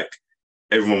 Really, like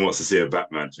everyone wants to see a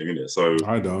Batman thing, isn't it? So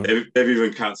I don't. They've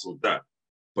even cancelled that,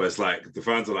 but it's like the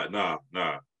fans are like, nah,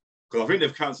 because I think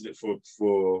they've cancelled it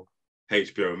for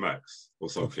HBO Max or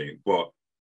something. But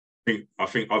I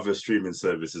think other streaming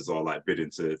services are like bidding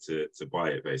to buy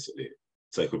it basically.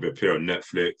 So it could appear on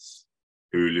Netflix,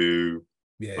 Hulu.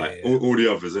 All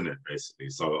the others in it,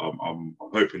 basically. So I'm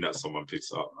hoping that someone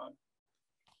picks it up, man.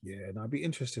 Yeah, and that'd be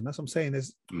interesting. That's what I'm saying.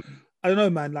 I don't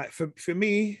know, man. Like for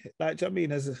me, like, do you know what I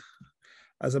mean?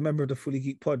 As a member of the Fully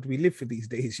Geek Pod, we live for these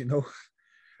days, you know.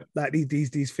 Like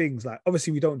these things. Like,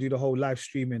 obviously, we don't do the whole live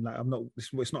streaming. Like,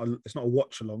 it's not a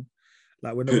watch along.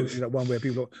 Like, we're not doing that one where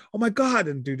people go, oh my god,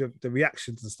 and do the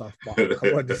reactions and stuff. But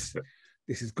come on, this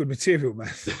is good material,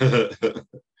 man.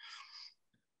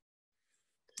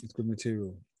 It's good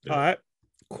material. Yeah. All right,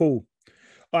 cool.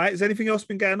 All right, is anything else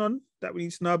been going on that we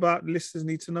need to know about? The listeners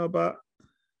need to know about?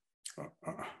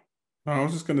 I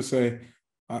was just going to say,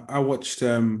 I watched,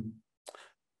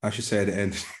 I should say at the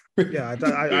end. Yeah, I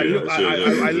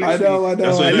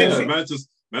know.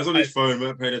 Man's on his phone,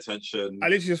 man, paying attention. I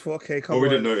literally just thought, okay, come on. We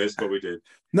didn't notice, but we did.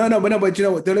 No, but you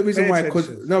know what? The only reason why,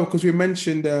 because we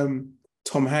mentioned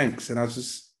Tom Hanks, and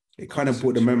it kind of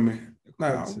brought the memory. No,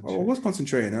 I was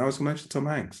concentrating. I was going to mention Tom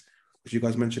Hanks, which you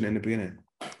guys mentioned in the beginning.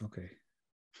 Okay.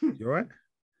 You all right?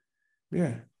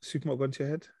 Yeah. Supermalt gone to your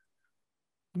head?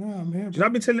 No, I'm here. Do you know,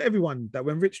 I've been telling everyone that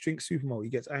when Rich drinks Supermalt, he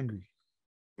gets angry.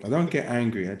 I don't get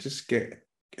angry. I just get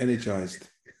energized.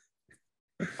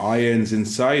 Irons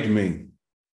inside me.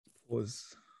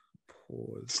 Pause.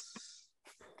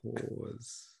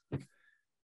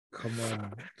 Come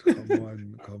on.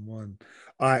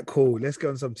 All right, cool. Let's go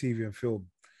on some TV and film.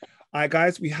 All right,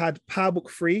 guys, we had Power Book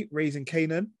 3, Raising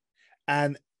Kanan,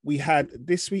 and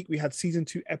this week we had season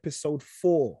 2, episode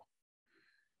 4.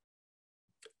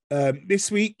 This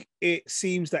week, it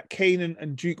seems that Kanan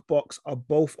and Jukebox are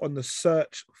both on the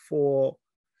search for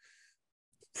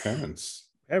parents,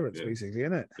 basically,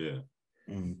 isn't it? Yeah.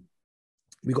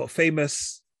 We got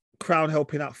Famous, Crown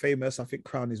helping out Famous. I think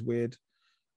Crown is weird.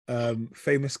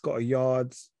 Famous got a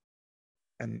yard,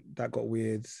 and that got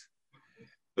weird.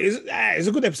 It's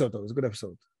a good episode, though. It was a good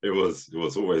episode. It was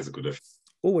always a good episode.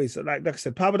 Always, like I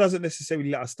said, Power doesn't necessarily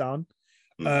let us down.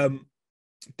 The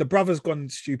brother's gone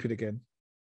stupid again.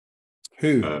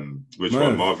 Who? Which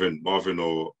one? Marvin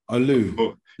or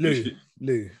Lou? Lou.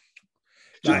 Do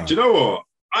you know what?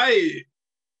 I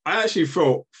actually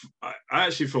felt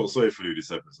sorry for Lou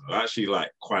this episode. I actually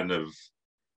kind of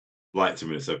liked him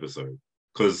in this episode.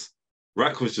 because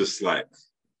Rack was just like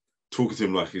talking to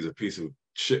him like he's a piece of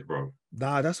shit, bro.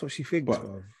 Nah, that's what she thinks, But-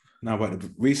 bro. Now, but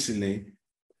recently,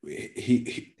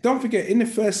 he don't forget in the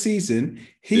first season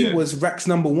he Yeah. was Rack's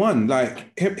number one.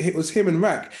 Like it was him and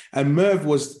Rack, and Merv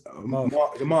was Marv.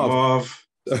 Marv.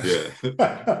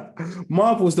 Yeah.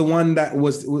 Marv was the one that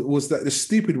was the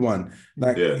stupid one.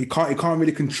 Like Yeah. you can't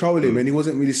really control him, and he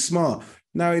wasn't really smart.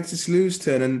 Now it's just Lou's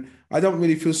turn, and I don't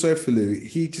really feel sorry for Lou.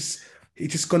 He just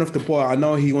gone off the boil. I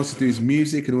know he wants to do his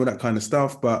music and all that kind of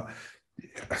stuff, but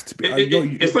you're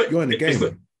in the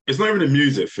game. It's not even a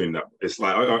music thing. That it's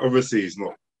like obviously he's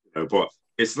not, but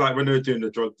it's like when they're doing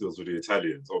the drug deals with the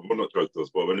Italians, or well, not drug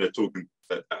deals, but when they're talking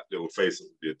that little face of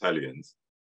the Italians,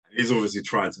 he's obviously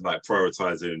trying to like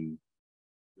prioritizing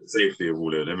the safety of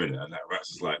all of them, innit? And that Rat's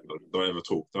just like, don't ever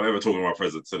talk in my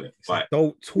presence, innit? Like,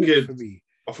 Don't talk yeah. for me.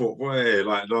 I thought, boy,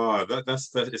 like, no,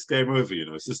 that's it's game over, you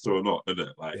know, sister or not, isn't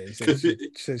it? Like, Yeah,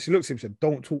 she looks at him and said,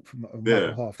 don't talk from my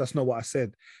behalf. That's not what I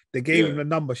said. They gave him the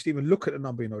number. She didn't even look at the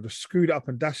number, you know, just screwed it up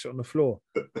and dashed it on the floor.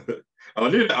 I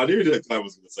knew that guy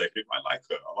was going to say, I like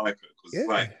her. Because it's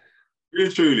like,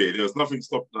 really truly, there was nothing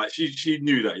stopping. Like, she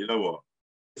knew that, you know what?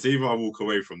 It's either I walk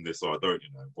away from this or I don't,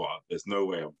 you know, but there's no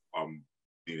way I'm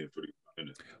feeling pretty,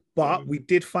 innit? But we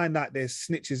did find out there's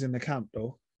snitches in the camp,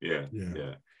 though. Yeah.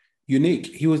 Unique.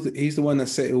 He's the one that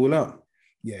set it all up.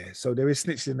 Yeah, so there is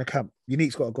snitches in the camp.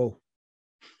 Unique's got to go.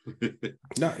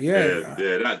 No,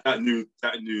 that new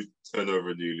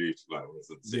turnover, new leaf, like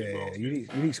was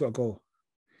Unique's got to go.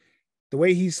 The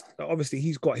way he's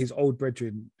got his old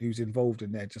brethren who's involved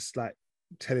in there, just like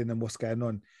telling them what's going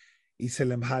on. He's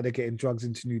telling them how they're getting drugs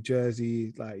into New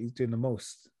Jersey. Like he's doing the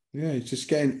most. Yeah, he's just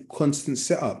getting constant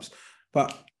setups.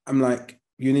 But I'm like,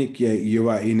 Unique, yeah, you're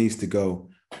right. He needs to go.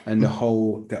 And the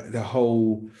whole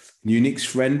Unique's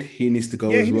friend, he needs to go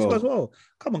as well. Yeah, he needs to go as well.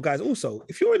 Come on, guys. Also,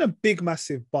 if you're in a big,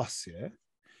 massive bus, yeah,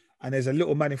 and there's a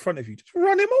little man in front of you, just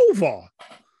run him over.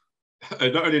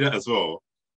 And not only that as well,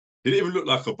 he didn't even look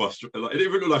like a bus. Like, he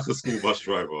didn't even look like a school bus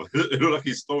driver. It looked like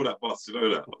he stole that bus. You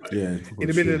know that? Like, yeah. In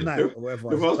the middle of the night or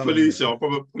whatever. If I was police, I'll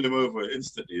probably pull him over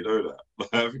instantly. You know that?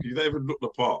 Like, you don't even look the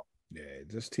part. Yeah,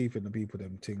 just teething the people,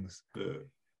 them things. Yeah.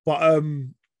 But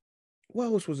what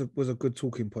else was a good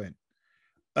talking point?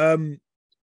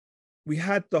 We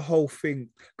had the whole thing.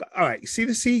 All right, see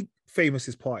the C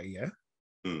Famous's party, yeah.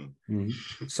 Mm.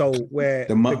 So where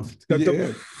the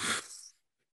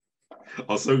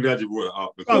I'm so glad you brought it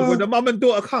up because when the mum and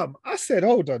daughter come, I said,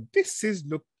 "Hold on, this is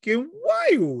looking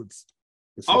wild."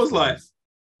 I was like,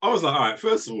 all right.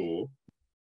 First of all,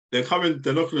 they're knocking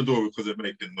the door because they're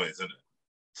making noise, isn't it?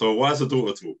 So why is the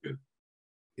daughter talking?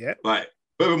 Yeah. Like,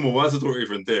 furthermore, why is the daughter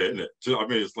even there, isn't it? Do you know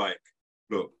what I mean? It's like,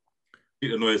 look,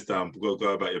 keep the noise down, go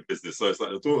about your business. So it's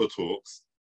like the daughter talks,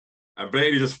 and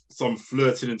basically just some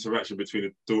flirting interaction between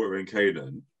the daughter and Kanan.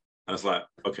 And it's like,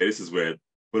 okay, this is weird.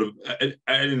 But at the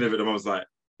end of it, the mum's like,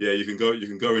 yeah, you can go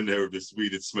in there with this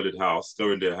weeded, smelling house,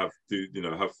 go in there, have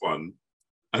fun.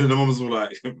 And then the mum's all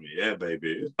like, yeah,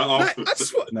 baby. I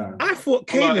thought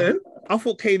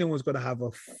Kanan was gonna have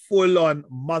a full-on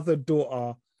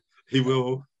mother-daughter. He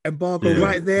will. Embargo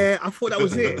right there. I thought that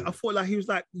was it. I thought like he was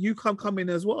like, you come in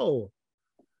as well.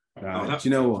 Do you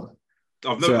know what?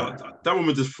 That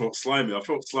woman just felt slimy. I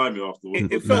felt slimy afterwards.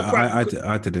 It felt I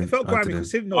didn't. It felt grimy. I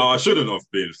shouldn't have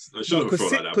been. I shouldn't have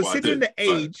felt like that. Considering the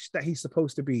age that he's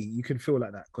supposed to be, you can feel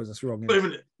like that because that's wrong. Not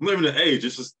even the age.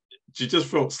 It's just she just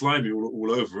felt slimy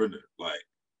all over, innit? Like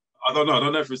I don't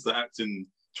know if it's the acting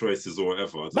choices or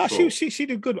whatever. No, she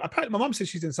did good. Apparently, my mum said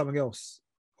she's in something else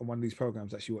on one of these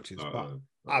programs that she watches. But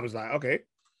I was like, okay,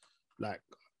 like.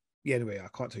 Yeah, anyway, I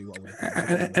can't tell you what I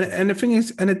want. And the thing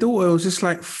is, and the daughter was just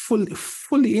like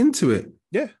fully into it.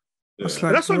 Yeah. Like,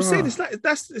 that's what I'm saying. It's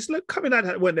like coming out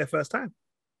that weren't their first time.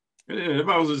 Yeah, if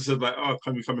I was just said like, oh,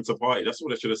 can we come into party? That's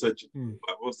what I should have said.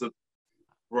 Like, what's the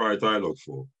right dialogue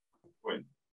for? When?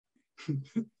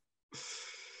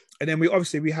 And then we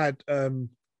had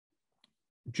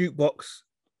Jukebox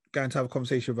going to have a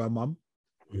conversation with her mum.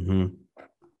 Mm-hmm.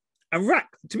 And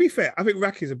Rack, to be fair, I think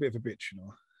Rack is a bit of a bitch, you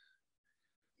know.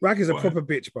 Rack is a proper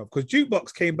bitch, bro. Because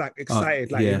Jukebox came back excited,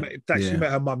 she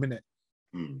met her mum, innit?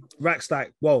 Rack's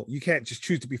like, well, you can't just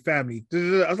choose to be family.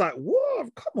 I was like,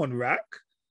 what? Come on, Rack.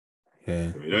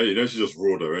 Yeah. You know, she just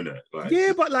roared her, innit? Like,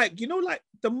 yeah, but like, you know, like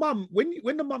the mum, when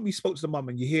you spoke to the mum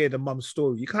and you hear the mum's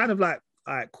story, you kind of like,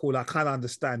 all right, cool, I kind of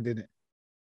understand, innit?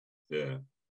 Yeah.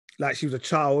 Like she was a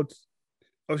child.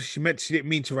 Obviously, she didn't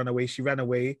mean to run away. She ran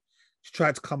away. She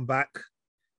tried to come back.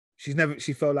 She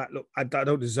felt like, look, I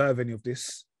don't deserve any of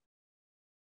this.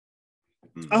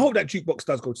 I hope that Jukebox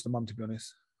does go to the mum, to be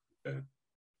honest. Yeah.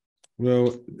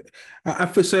 Well, I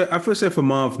feel so for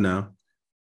Marv now.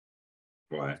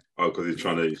 Right. Oh, because he's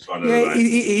trying to Yeah, like.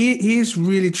 he is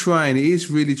really trying. He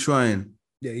is really trying.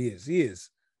 Yeah, he is. He is.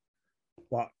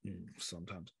 But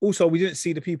sometimes. Also, we didn't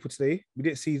see the people today. We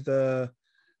didn't see the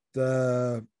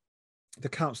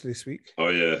council this week. Oh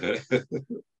yeah.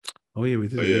 Oh yeah, we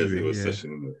did. Oh yeah, didn't it we? was Yeah.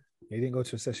 session, isn't it? He didn't go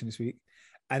to a session this week.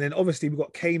 And then obviously we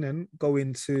got Kanan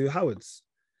going to Howard's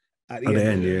at the At the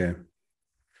end. end, yeah.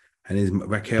 And his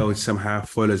Raquel somehow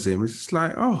follows him. It's just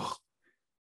like, oh.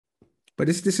 But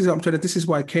this is what I'm trying to. This is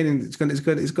why Kanan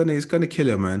is gonna kill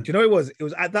her, man. Do you know what it was? It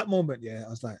was at that moment, yeah. I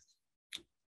was like,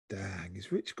 dang,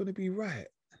 is Rich gonna be right?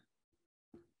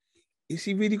 Is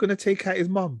he really gonna take out his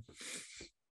mum?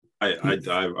 I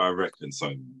reckon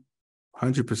so.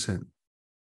 100%.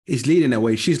 He's leading that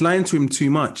way. She's lying to him too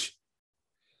much.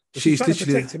 She's trying to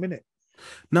protect him, innit?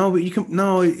 No, but you can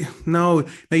no.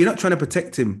 You're not trying to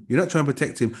protect him. You're not trying to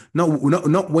protect him.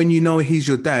 Not when you know he's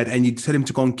your dad and you tell him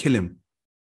to go and kill him.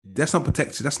 That's not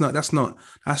protected.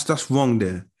 That's wrong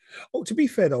there. Oh, to be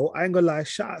fair though, I ain't gonna lie.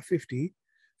 Shout out 50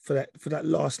 for that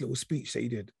last little speech that he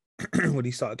did when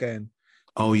he started going.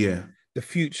 Oh yeah. The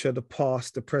future, the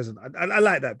past, the present. I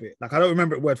like that bit. Like I don't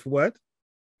remember it word for word,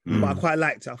 but I quite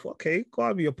liked it. I thought, okay, go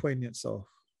on with your poignant self.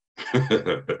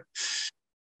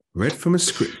 Read from a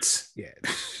script. Yeah,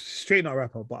 straight not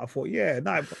rapper, but I thought, yeah,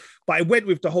 no, but I went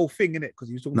with the whole thing in it because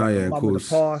he was talking about the mum in the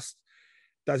past.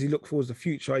 Does he look towards the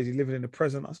future? Is he living in the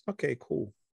present? I was like, okay,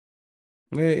 cool.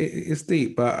 Yeah, it's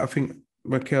deep, but I think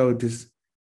Raquel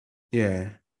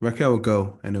will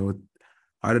go, and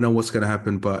I don't know what's gonna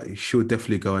happen, but she'll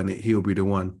definitely go, and he'll be the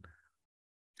one.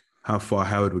 How far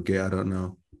Howard would get, I don't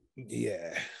know.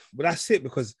 Yeah, but that's it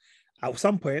because at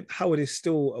some point Howard is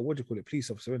still a police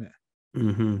officer, isn't it?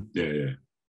 Mm-hmm. Yeah.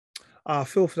 I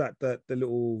feel for that the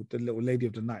little lady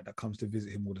of the night that comes to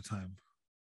visit him all the time.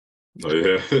 Oh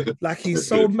yeah. Like he's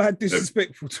so mad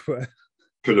disrespectful to her.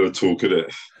 Pillow talk,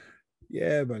 innit?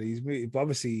 Yeah, but but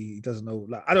obviously he doesn't know.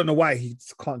 Like I don't know why he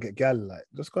can't get gal. Like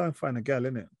just go and find a gal,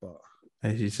 innit? But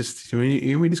he's just you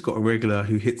mean he's got a regular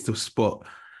who hits the spot.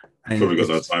 And probably got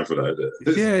no time for that,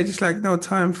 is it? Yeah, just like no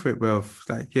time for it, bro.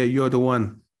 Like, yeah, you're the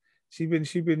one. She's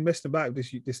been messing about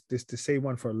this the same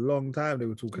one for a long time. They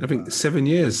were talking. I think about 7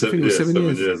 years. I think it was 7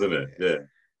 years. 7 years, isn't it?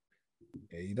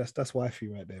 Yeah. Yeah, that's wifey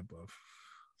right there, bro.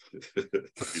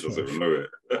 He doesn't even know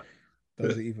it.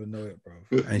 Doesn't even know it,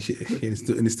 bro. And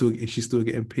she's still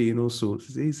getting pee and all sorts.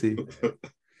 It's easy.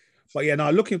 But yeah,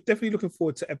 no, definitely looking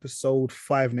forward to episode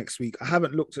 5 next week. I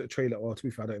haven't looked at the trailer, or to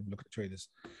be fair, I don't even look at the trailers.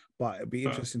 But it'd be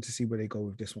interesting to see where they go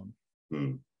with this one.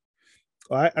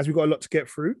 All right, as we got a lot to get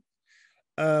through.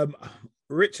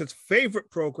 Richard's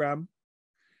favorite program,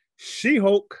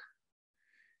 She-Hulk,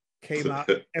 came out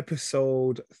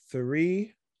episode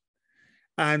 3.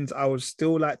 And I would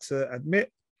still like to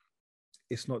admit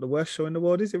it's not the worst show in the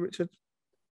world, is it, Richard?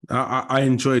 I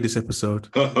enjoyed this episode.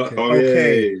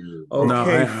 Okay.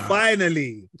 No,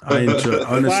 Finally. I enjoyed.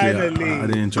 Honestly, Finally. I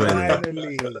did enjoy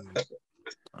it.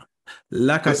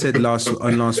 Like I said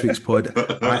on last week's pod,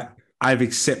 I've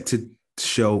accepted the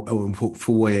show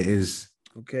for what it is.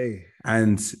 Okay.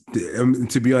 And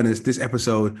to be honest, this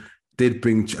episode did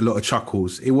bring a lot of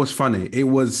chuckles. It was funny. It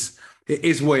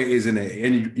is what it is, isn't it?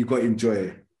 And you got to enjoy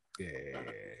it. Yeah.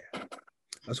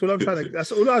 That's all I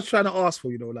was trying to ask for,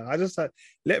 like I just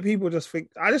let people just think.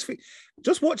 I just think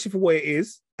just watch it for what it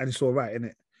is, and it's all right, isn't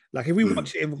it? Like if we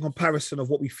watch it in comparison of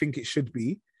what we think it should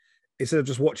be, instead of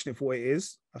just watching it for what it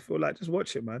is, I feel like just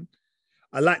watch it, man.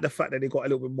 I like the fact that they got a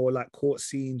little bit more like court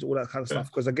scenes, all that kind of stuff.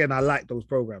 Because again, I like those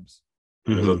programs.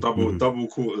 There's a double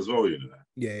court as well,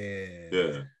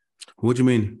 Yeah. What do you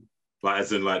mean? Like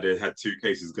as in like they had 2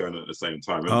 cases going at the same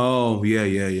time. Oh,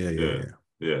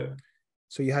 yeah.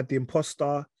 So you had the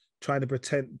imposter trying to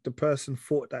pretend the person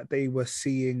thought that they were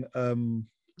seeing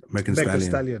Megan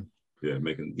Stallion. Yeah,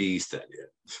 Megan the Stallion.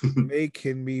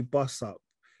 Making me bust up.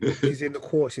 She's in the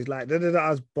court. She's like, I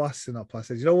was busting up. I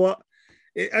said, you know what?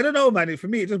 I don't know, man. For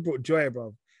me, it just brought joy,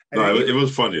 bro. And it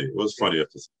was funny. It was funny.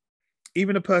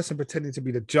 Even the person pretending to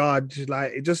be the judge,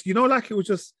 like it just, like it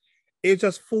was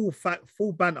just full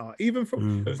banter. Even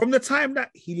from the time that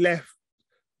he left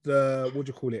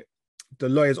the the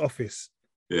lawyer's office.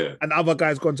 Yeah. And the other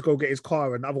guy's gone to go get his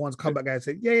car, and the other one's come back and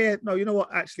say, yeah, no, you know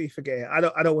what? Actually, forget it. I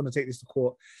don't want to take this to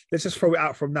court. Let's just throw it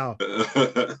out from now.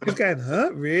 He's going,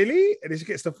 huh? Really? And then she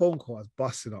gets the phone call. I was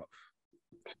busting up.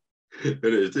 It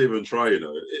didn't even try,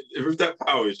 If with that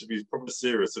power, it should be probably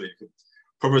serious and it could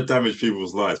probably damage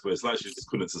people's lives, but it's like she just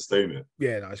couldn't sustain it.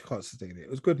 Yeah, no, she can't sustain it. It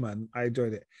was good, man. I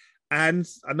enjoyed it. And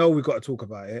I know we've got to talk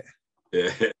about it.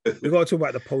 Yeah. We've got to talk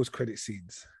about the post-credit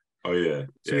scenes. Oh, yeah.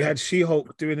 So we had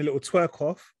She-Hulk doing a little twerk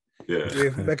off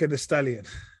with Megan Thee Stallion.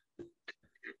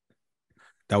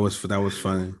 That was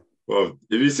funny. Well,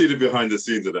 if you see the behind the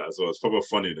scenes of that as well, it's probably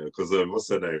funny though, because what's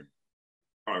her name?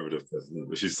 I can't remember the first name,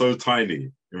 but she's so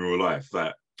tiny in real life.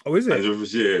 Like, Oh, is it?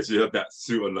 yeah, she had that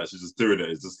suit on, like she's just doing it.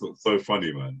 It just looks so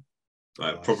funny, man.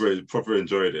 Like proper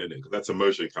enjoyed it, innit? Because that's a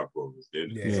motion capture, obviously,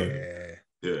 innit?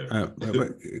 Yeah. So, yeah.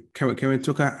 But can we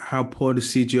talk about how poor the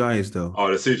CGI is though?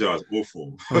 Oh, the CGI is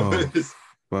awful. Oh,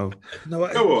 well, No,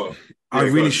 you know what? I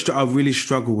really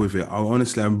struggle with it.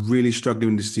 I'm really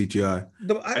struggling with the CGI.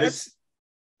 No,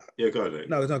 yeah, go ahead.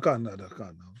 No, go on. No.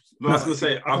 No, I was gonna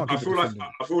say, I feel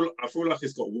like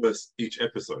it's got worse each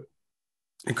episode.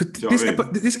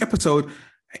 This episode,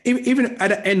 even at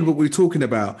the end, what we're talking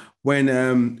about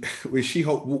when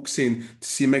She-Hulk walks in to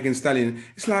see Megan Thee Stallion,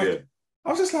 it's like I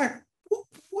was just like,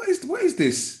 what is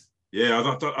this? Yeah, I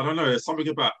don't know. There's something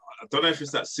about, I don't know if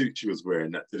it's that suit she was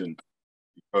wearing that didn't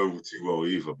go too well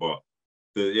either. But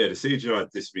the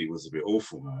CGI this week was a bit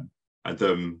awful, man.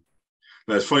 And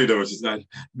no, it's funny though. It's just like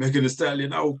Megan Thee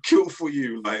Stallion, I will kill for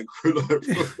you, like.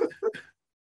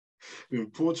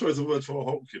 Poor choice of words for a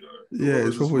Hulk, you know. Yeah,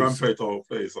 it's just rampage the whole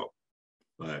place up.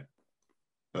 Like,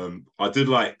 I did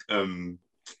like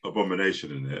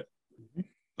Abomination in it.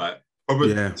 Like,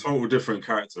 probably total different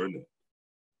character in it.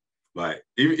 Like,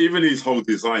 even his whole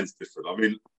design's different. I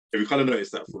mean, you kind of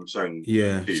noticed that from Shang-Chi.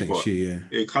 Yeah.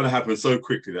 It kind of happened so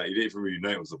quickly that you didn't even really know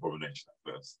it was Abomination at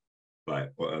first.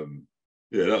 Like, but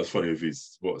yeah, that was funny if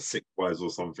he's sick wives or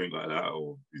something like that,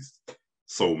 or his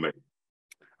soulmate.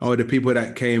 Oh, the people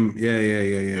that came, yeah.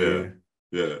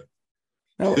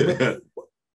 No, it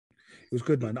was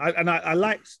good, man. I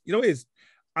liked, you know, what it is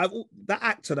that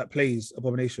actor that plays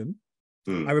Abomination.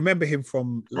 I remember him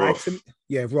from Roth. Did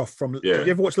you ever watch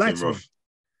Lie to Me?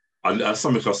 That's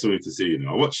something I still need to see. You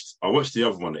know, I watched the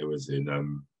other one. It was in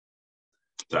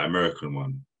that American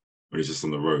one where he's just on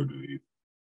the road.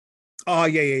 Oh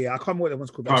yeah. I can't remember what that one's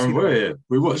called.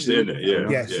 We watched it, innit? Yeah.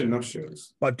 Yes.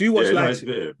 But do watch Lie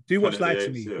to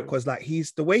Me because like I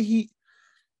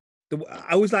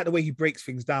always like the way he breaks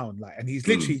things down. Like, and he's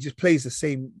literally just plays the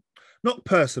same, not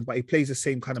person, but he plays the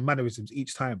same kind of mannerisms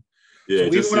each time. Yeah,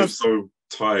 so just seems so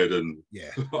tired and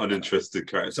uninterested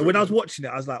character. So when I was watching it,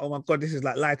 I was like, oh my God, this is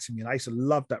like Lie to Me. And I used to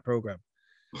love that program.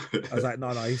 I was like, no,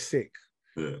 he's sick.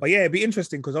 Yeah. But yeah, it'd be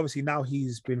interesting because obviously now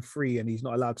he's been free and he's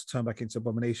not allowed to turn back into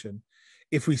Abomination.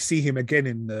 If we see him again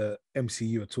in the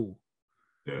MCU at all.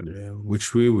 Yeah,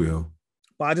 which we will.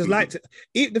 But I just liked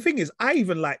it. The thing is, I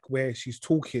even like where she's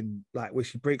talking, like where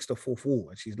she breaks the fourth wall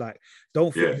and she's like,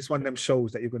 don't think it's one of them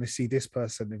shows that you're going to see this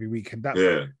person every week. And that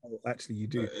actually you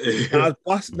do. I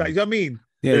was, like, you know what I mean?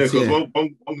 Yeah, because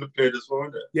Wong appeared as well,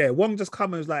 isn't it? Yeah, Wong just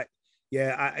come and was like,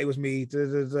 it was me.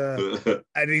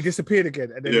 And he disappeared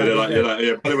again. And then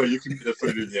by the way, you can put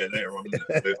it in there later on.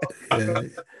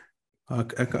 I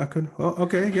can. Oh,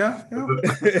 okay, yeah.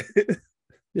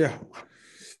 Yeah.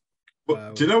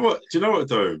 But do you know what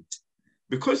though?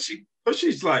 Because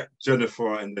she's like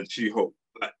Jennifer and then She-Hulk,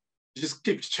 like she just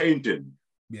keeps changing.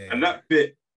 Yeah. And that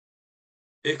bit,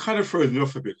 it kind of throws me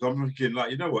off a bit. I'm thinking,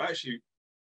 like, you know what? Actually,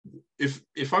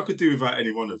 if I could do without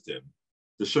any one of them,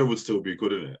 the show would still be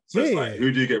good, innit? So it's like,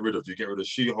 who do you get rid of? Do you get rid of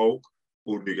She-Hulk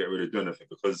or do you get rid of Jennifer?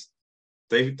 Because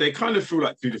they kind of feel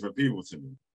like two different people to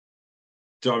me.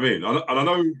 Do you know what I mean? And I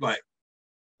know, like,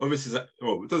 obviously,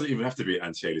 it doesn't even have to be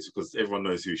anti-alias because everyone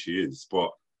knows who she is,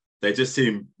 but they just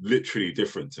seem literally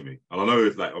different to me. And I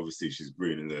know, like, obviously she's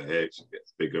green in her hair, she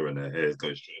gets bigger and her hair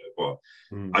goes straighter, but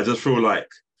I just feel like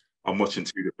I'm watching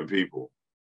two different people.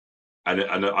 And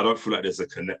I don't feel like there's a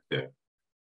connect there.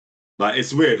 Like,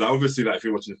 it's weird. Like, obviously, like, if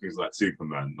you're watching things like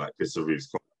Superman, like Christopher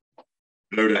Reeve's,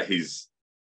 you know that he's,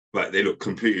 like, they look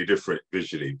completely different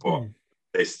visually, but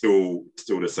they're still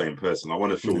the same person. I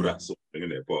want to feel that sort of thing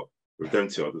in it, but with them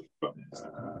two, I just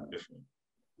different.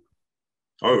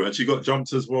 Oh, and she got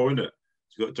jumped as well, innit?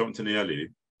 She got jumped in the alley.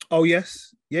 Oh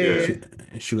yes, yeah.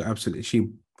 She got absolutely. She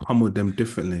pummeled them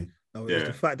differently. No, it was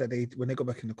the fact that when they got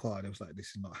back in the car, they was like,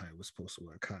 "This is not how it was supposed to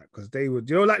work out." Because they were,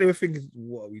 like they were thinking,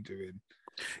 "What are we doing?"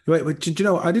 Wait, but do you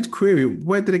know? I did query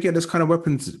where did they get this kind of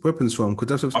weapons from? Because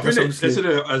that's obviously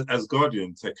an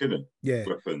Asgardian tech, innit? Yeah,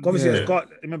 weapons. Obviously, Asgard.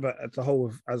 Remember, the whole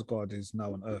of Asgard is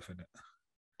now on Earth, innit?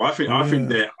 I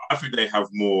think they have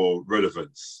more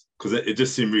relevance because it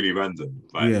just seemed really random.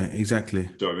 Like, yeah, exactly.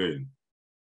 Do you know what I mean?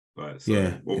 Like,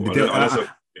 so,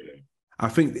 I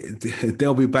think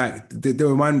they'll be back. They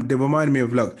remind me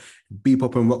of like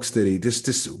Bebop and Rocksteady,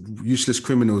 this useless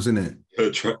criminals, isn't it?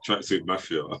 Tracksuit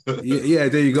mafia. yeah,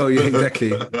 there you go. Yeah,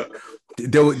 exactly.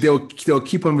 they'll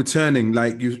keep on returning.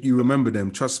 Like you remember them.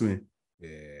 Trust me.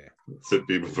 Yeah. Said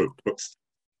Bebop and Rocksteady.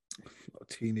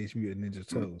 Teenage Mutant Ninja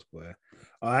Turtles, boy.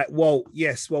 All right. Well,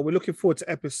 yes. Well, we're looking forward to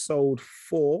episode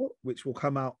 4, which will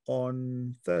come out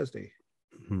on Thursday.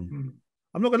 Hmm.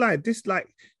 I'm not gonna lie. This, like,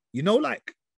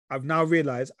 like I've now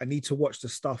realized I need to watch the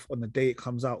stuff on the day it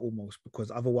comes out almost,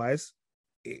 because otherwise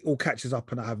it all catches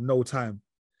up and I have no time.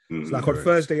 So like on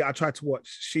Thursday, I tried to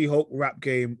watch She-Hulk, Rap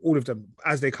Game, all of them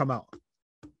as they come out.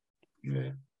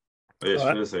 Yeah.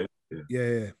 Yeah. Right.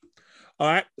 Yeah. All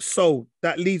right. So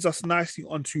that leads us nicely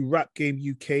onto Rap Game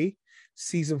UK,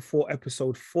 season 4,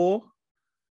 episode 4.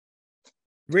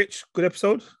 Rich, good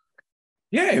episode.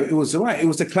 Yeah, it was all right. It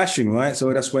was the clashing, right?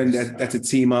 So that's when that's a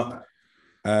team up.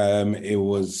 It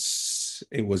was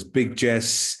Big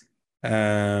Jess,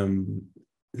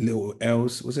 Little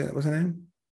Els, what's her name?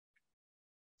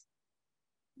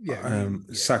 Yeah.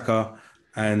 Saka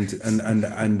and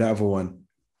the other one,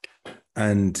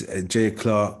 and Jay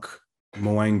Clark,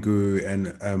 Mwangu,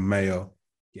 and Mayo.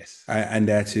 Yes. And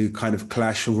they had to kind of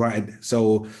clash, right?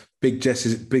 So Big Jess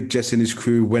and his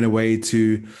crew went away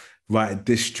to write a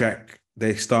diss track.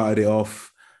 They started it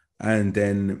off and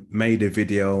then made a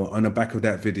video. On the back of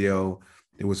that video,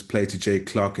 it was played to Jay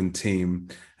Clark and team,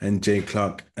 and Jay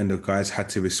Clark and the guys had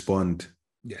to respond.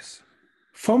 Yes.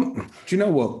 Do you know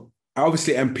what?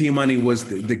 Obviously, MP Money was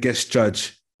the guest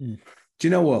judge. Mm. Do you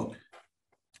know what?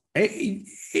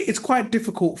 It's quite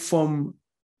difficult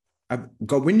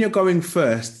when you're going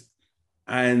first,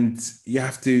 and you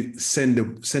have to send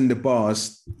the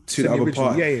bars to the other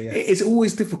part. Yeah. It's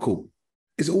always difficult.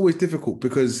 It's always difficult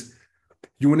because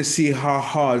you want to see how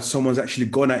hard someone's actually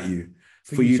gone at you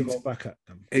for you to go back at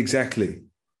them. Exactly.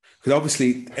 Because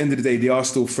obviously, at the end of the day, they are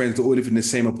still friends. They all live in the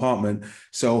same apartment.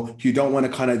 So you don't want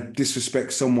to kind of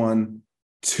disrespect someone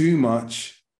too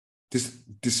much,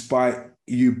 despite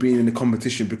you being in the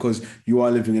competition, because you are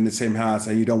living in the same house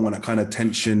and you don't want that kind of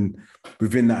tension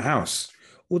within that house.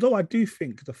 Although I do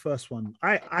think the first one,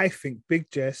 I think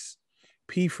Big Jess,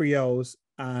 P3Ls,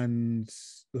 and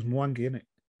it was Mwangi, innit?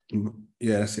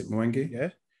 Yeah, that's it, Mwangi. Yeah.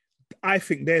 I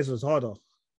think theirs was harder.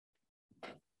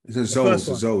 It's a Zoe.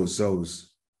 Zoe.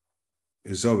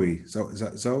 Is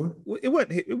that Zoe? It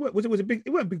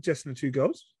weren't Big Jess and the 2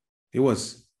 girls. It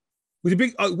was. Was it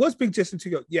big? It was Big Jess and 2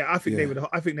 girls. Yeah, I think they were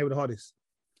the hardest.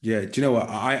 Yeah, do you know what?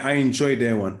 I enjoyed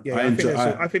their one. Yeah, I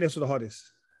think that's the hardest.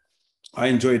 I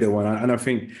enjoyed their one, and I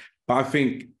think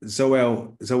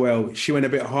Zoel, she went a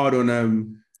bit hard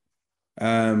on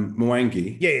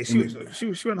Mwangi. Yeah,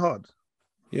 she went hard.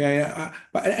 Yeah.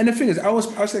 And the thing is, I was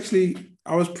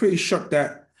pretty shocked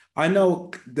that I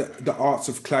know the arts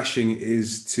of clashing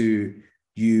is to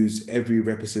use every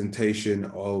representation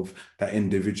of that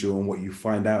individual and what you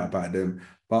find out about them.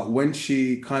 But when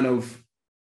she kind of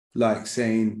like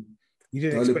saying you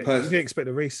didn't expect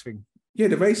the race thing. Yeah,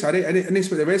 the race. I didn't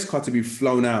expect the race car to be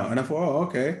flown out, and I thought, oh,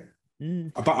 okay.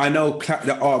 Mm. But I know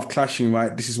the art of clashing,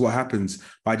 right? This is what happens.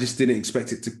 But I just didn't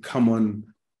expect it to come on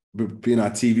being our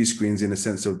TV screens in the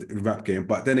sense of the Rap Game.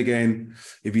 But then again,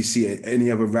 if you see any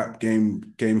other rap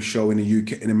game show in the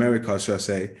UK, in America, should I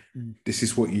say, this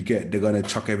is what you get. They're gonna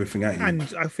chuck everything at you. And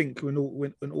I think when all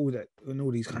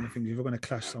these kind of things, if you're gonna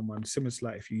clash someone, similar to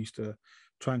like if you used to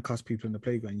try and cuss people in the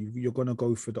playground, you're gonna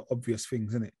go for the obvious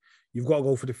things, innit? You've got to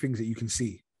go for the things that you can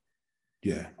see.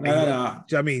 Yeah. Do you know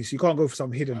what I mean? So you can't go for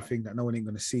some hidden thing that no one ain't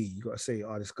gonna see. You got to say,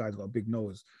 oh, this guy's got a big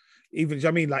nose. Even, do you know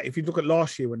what I mean? Like if you look at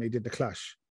last year when they did the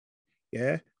clash.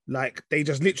 Yeah, like they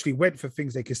just literally went for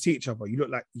things they could see each other. You look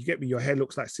like, you get me, your hair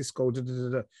looks like Cisco.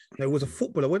 There was a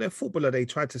footballer. When a footballer, they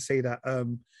tried to say that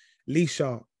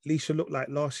Leisha looked like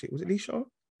last year. Was it Leisha?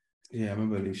 Yeah, I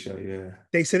remember Leisha, yeah.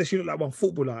 They said that she looked like one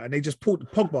footballer and they just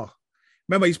pulled Pogba.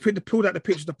 Remember, he's pulled out the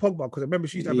picture of Pogba because I remember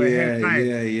she used to have her hair tied.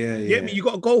 Yeah. Get me? You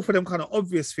got to go for them kind of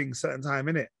obvious things certain time,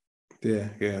 innit? Yeah,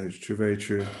 it's true, very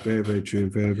true. Very, very true,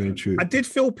 very, very true. I did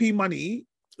feel P Money,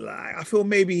 like I feel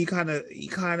maybe he kind of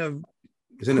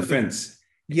It's on the fence.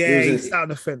 Yeah, he sat on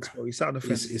the fence, bro. He sat on the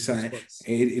fence.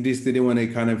 He just didn't want to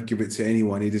kind of give it to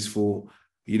anyone. He just thought,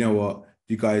 you know what?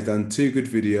 You guys done 2 good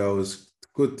videos,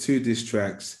 good 2 diss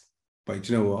tracks. But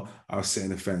you know what? I'll sit on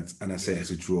the fence and I say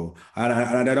it's a draw. And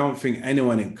I don't think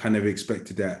anyone kind of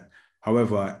expected that.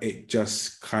 However, it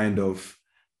just kind of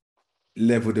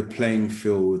leveled the playing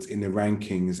field in the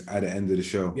rankings at the end of the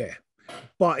show. Yeah.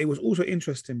 But it was also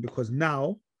interesting because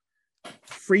now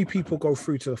 3 people go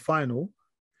through to the final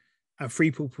and 3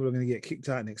 people are going to get kicked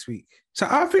out next week. So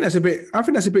I think that's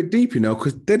a bit deep, you know,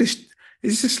 because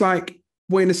it's just like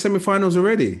we're in the semi-finals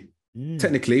already.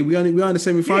 Technically, we are in the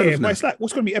semi-finals. Yeah, but it's like,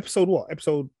 what's going to be episode what?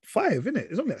 Episode 5, isn't it?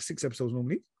 It's only like 6 episodes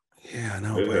normally. Yeah, I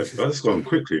know. Yeah, that's gone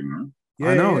quickly, man. Yeah,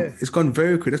 I know. Yeah. It's gone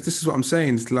very quick. This is what I'm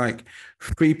saying. It's like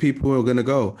 3 people are going to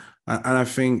go. And I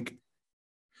think...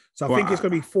 So I Well, think it's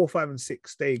going to be 4, 5, and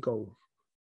 6. There you go.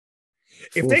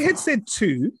 If they had said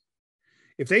 2,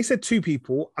 if they said 2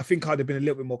 people, I think I'd have been a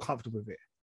little bit more comfortable with it.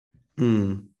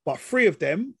 But 3 of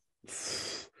them,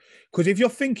 because if you're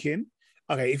thinking,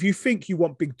 okay, if you think you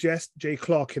want Big Jay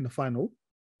Clark in the final,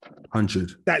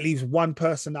 100. that leaves one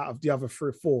person out of the other 3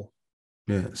 or 4.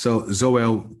 Yeah. So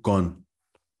Zoel gone.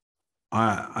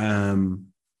 I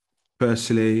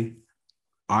personally,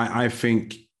 I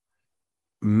think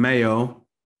Mayo,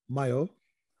 how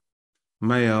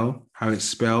it's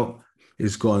spelled,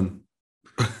 is gone.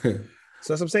 So that's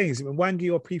what I'm saying. Is it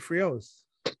Wangi or P3Os?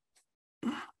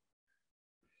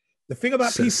 The thing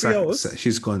about P3Os,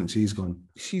 she's gone. She's gone.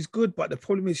 she's good, but the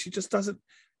problem is she just don't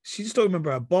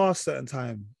remember her bar certain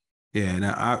time.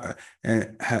 Yeah, she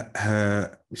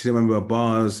doesn't remember her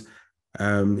bars.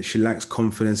 She lacks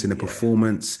confidence in the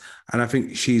performance, and I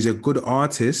think she's a good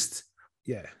artist.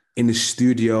 Yeah, in the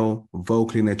studio,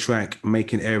 vocaling the track,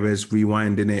 making errors,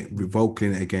 rewinding it,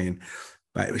 revocaling it again.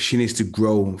 But she needs to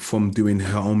grow from doing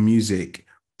her own music,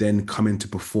 then coming to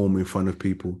perform in front of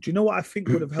people. Do you know what I think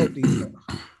would have helped these lot?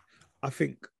 I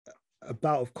think a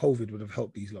bout of COVID would have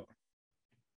helped these lot.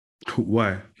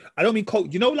 Why? I don't mean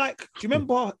COVID. You know, like, do you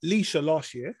remember Leisha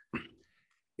last year?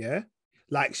 Yeah.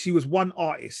 Like, she was one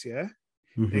artist, yeah?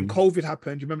 Then COVID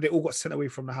happened. You remember they all got sent away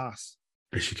from the house?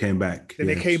 And she came back. Then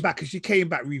they came back, and she came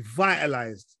back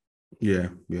revitalized. Yeah.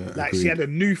 Like, agreed. she had a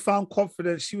newfound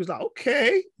confidence. She was like,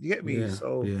 okay, you get me?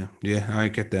 Yeah, I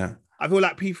get that. I feel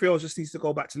like P3L just needs to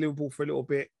go back to Liverpool for a little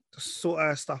bit to sort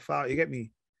her stuff out. You get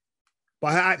me?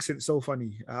 But her accent's so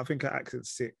funny. I think her accent's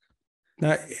sick.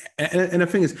 Now, and the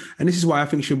thing is, and this is why I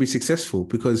think she'll be successful,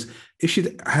 because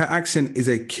her accent is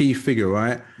a key figure,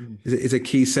 right? It's a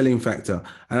key selling factor.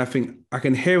 And I think I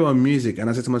can hear her on music, and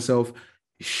I said to myself,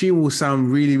 she will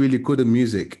sound really, really good at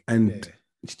music, and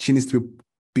she needs to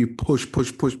be push.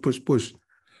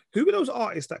 Who were those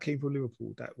artists that came from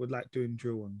Liverpool that were like doing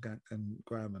drill and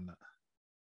grime and that?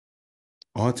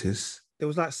 Artists? There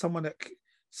was like something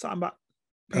about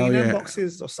paying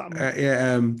boxes or something.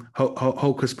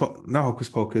 Hocus Pocus. No, Hocus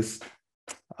Pocus.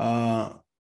 My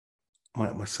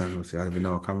son was there. I don't even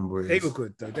know. I can't remember what it is. They were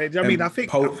good though. I mean, I think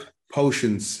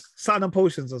potions. Something on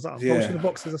potions or something. Yeah. Potion of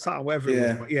boxes or something, whatever it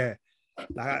was. But yeah.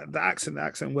 Like, the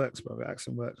accent works, bro. The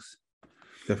accent works.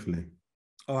 Definitely.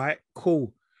 All right,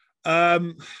 cool.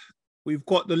 We've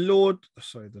got the Lord.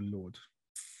 That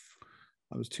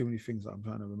was too many things that I'm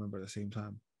trying to remember at the same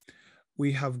time.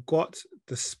 We have got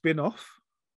the spin-off,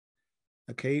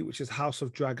 okay, which is House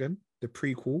of Dragon, the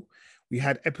prequel. We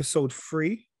had episode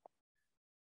 3.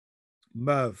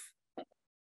 Merv,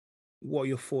 what are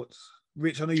your thoughts?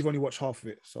 Rich, I know you've only watched half of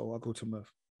it, so I'll go to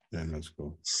Merv. Yeah, that's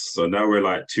cool. So now we're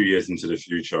like 2 years into the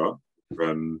future.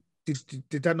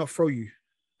 Did that not throw you?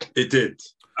 It did.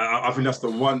 I think that's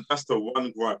the one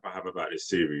gripe I have about this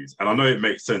series. And I know it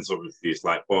makes sense, obviously. It's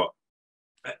like, but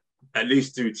at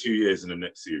least do 2 years in the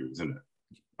next series, isn't it?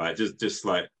 Like, just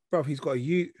like... Bro, he's got a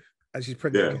youth and she's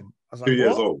pregnant again. I was like, 2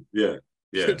 years old, yeah.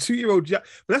 2-year-old, but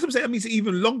that's what I'm saying. That means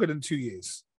even longer than 2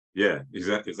 years. Yeah,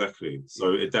 exactly.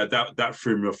 So that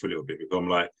threw me off a little bit, because I'm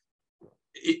like,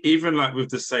 even like with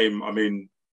the same, I mean,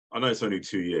 I know it's only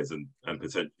 2 years and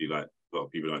potentially like a lot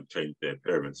of people don't change their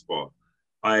appearance, but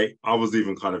I was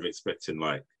even kind of expecting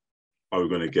like, are we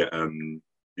going to get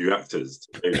new actors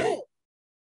to play them?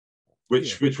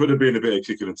 Which would have been a bit of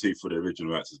kick in the teeth for the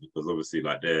original actors, because obviously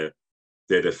like they're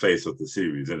the face of the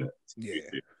series, isn't it? Yeah.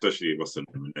 Especially Russell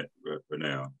and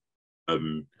Renee.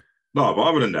 No, but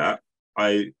other than that,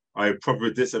 I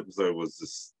probably, this episode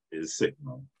is sick,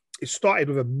 man. It started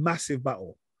with a massive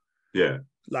battle. Yeah.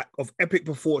 Like of epic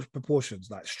proportions.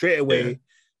 Like straight away,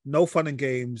 no fun and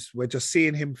games. We're just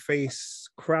seeing him face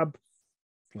Crab.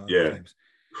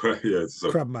 Crab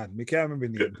Man. I can't remember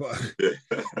the name, but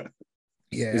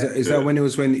yeah. Is that when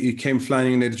he came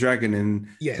flying in the dragon and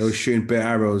they were shooting bare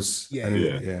arrows?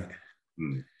 Yeah.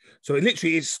 So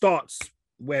it starts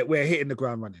where we're hitting the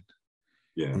ground running.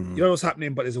 Yeah. You know what's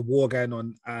happening, but there's a war going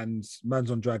on and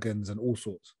man's on dragons and all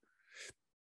sorts.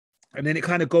 And then it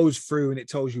kind of goes through and it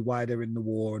tells you why they're in the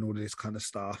war and all this kind of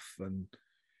stuff. And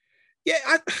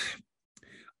yeah,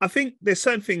 I think there's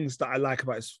certain things that I like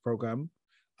about this program.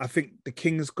 I think the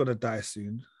king's gonna die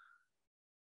soon.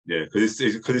 Yeah, because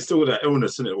it's still that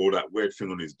illness, isn't it? All that weird thing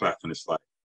on his back, and it's like,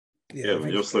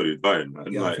 you're slowly dying,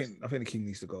 man. Yeah, like, I think the king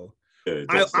needs to go. Yeah,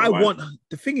 I want.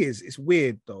 The thing is, it's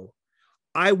weird though.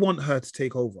 I want her to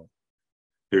take over.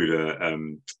 Who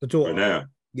the daughter? Renee.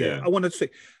 Yeah, I want her to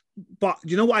take. But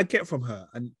you know what I get from her,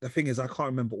 and the thing is, I can't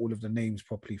remember all of the names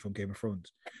properly from Game of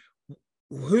Thrones.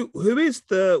 Who is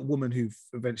the woman who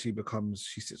eventually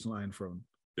she sits on Iron Throne?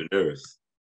 Daenerys.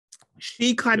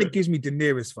 She kind of Yeah. gives me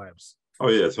Daenerys vibes. Oh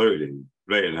yeah, totally.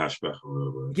 Blatant hashback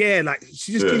or whatever. Yeah, like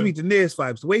she just gives me Daenerys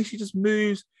vibes. The way she just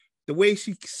moves, the way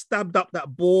she stabbed up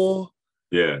that boar,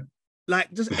 Yeah.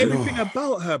 like just everything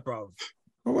about her, bro.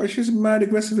 Oh, she's mad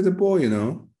aggressive as a boy, you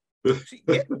know.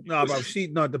 No, bro.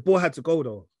 The boar had to go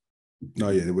though. No,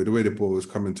 yeah, the way the ball was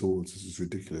coming towards us is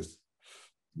ridiculous.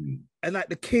 And like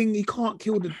the king, he can't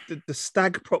kill the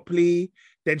stag properly.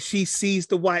 Then she sees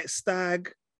the white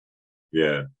stag.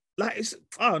 Yeah. Like it's,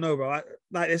 I don't know, bro.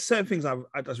 Like there's certain things I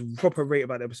just proper rate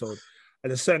about the episode, and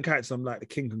there's certain characters I'm like the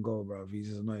king can go, bro. He's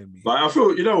just annoying me. But I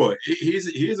feel, you know what, he's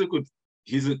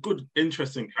a good,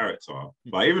 interesting character.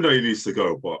 Like even though he needs to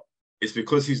go, but it's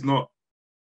because he's not.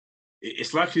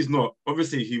 It's like he's not.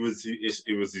 Obviously, it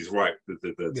was his right, the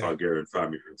Targaryen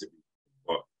family for him to be,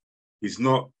 but he's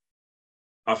not.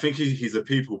 I think he's a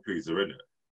people pleaser, isn't it?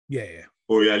 Yeah.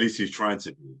 Or at least he's trying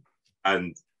to be,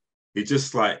 and he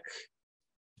just like.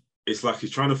 It's like he's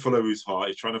trying to follow his heart.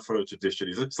 He's trying to follow tradition.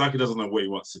 It's like he doesn't know what he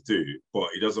wants to do, but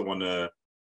he doesn't want to,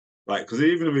 like, because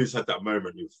even if he's had that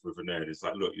moment with Renee, it's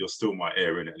like, look, you're still my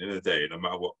heir, innit? At the end of the day, no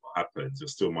matter what happens, you're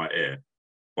still my heir.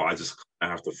 But I just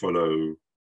have to follow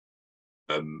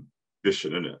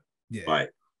tradition, innit? Yeah.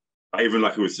 Like, even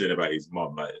like he was saying about his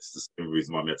mum, like, it's the same with his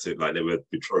mum. Like, they were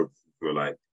betrothed for,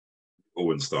 like,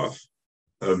 all and stuff.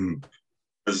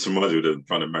 I just reminded me of them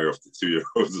trying to marry off the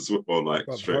 2-year-olds as well,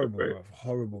 like straight away.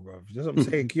 Horrible, bro. That's what I'm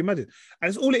saying. Can you imagine? And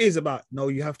it's all it is about. No,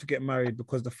 you have to get married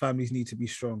because the families need to be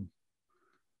strong.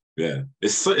 Yeah,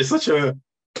 it's such a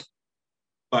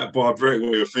like barbaric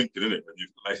way of thinking, isn't it? When you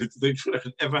like, it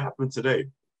could ever happen today.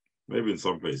 Maybe in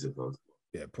some places it does.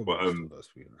 Yeah, probably but, still does,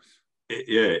 to be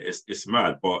honest. It's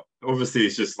mad, but obviously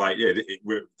it's just like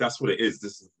that's what it is.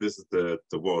 This is the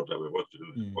world that we're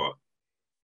watching. But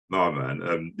no,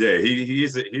 man.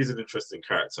 He's an interesting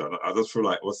character. I just feel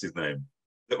like, what's his name?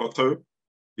 Is it Otto?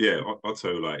 Yeah,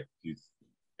 Otto. Like he's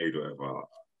paid whatever.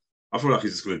 I feel like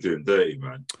he's just gonna do him dirty,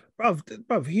 man.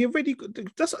 Bruv, he already.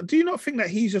 Do you not think that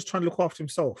he's just trying to look after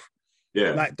himself?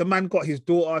 Yeah. Like the man got his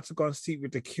daughter to go and sleep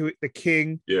with the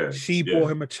king. Yeah. She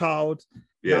bore him a child.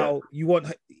 Yeah. Now you want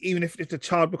her, even if the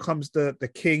child becomes the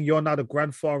king, you're now the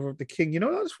grandfather of the king. You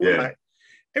know, that's like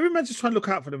every man's just trying to look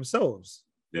out for themselves.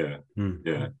 Yeah.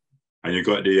 Yeah. And you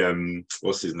got the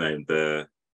what's his name? The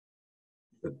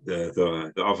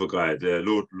other guy, the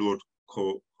Lord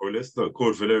Corlys? No,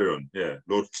 Cord Valerian. Yeah,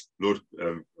 Lord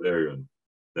Valerian.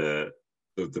 The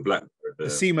black the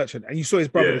sea merchant. And you saw his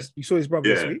brother. You saw his brother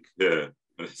this week. Yeah.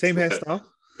 Same hairstyle.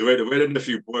 The way the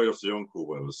nephew boiled off the uncle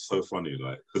was so funny,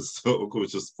 like because the uncle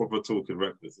was just proper talking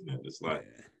reckless, isn't it? It's like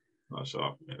not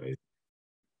sharp, mate.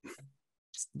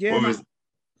 Yeah.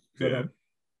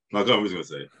 No, go on, what was I gonna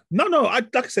say? No.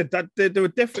 Like I said, that there were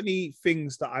definitely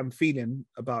things that I'm feeling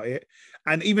about it,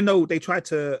 and even though they tried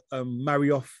to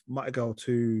marry off my girl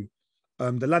to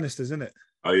the Lannisters, isn't it?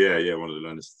 Oh yeah, one of the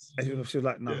Lannisters. And she was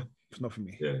like, no, it's not for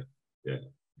me. Yeah.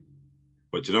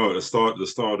 But you know what? The star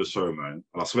of the show, man.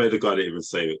 And I swear the guy didn't even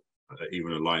say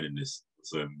even a line in this.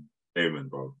 It's Aemon,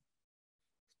 bro.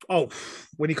 Oh,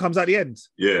 when he comes at the end.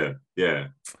 Yeah.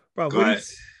 Bro,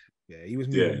 he was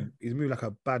moving. He was moving like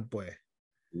a bad boy.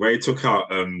 Where he took out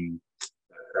everything,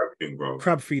 bro.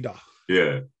 Crab feeder.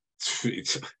 Yeah.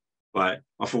 Like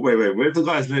I thought, wait, where's the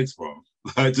guy's legs from?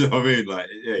 Like, do you know what I mean? Like,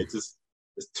 yeah, it just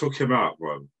took him out,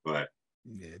 bro. Like,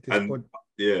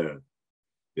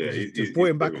 Just brought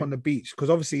him back on the beach because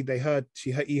obviously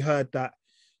he heard that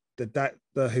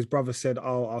his brother said,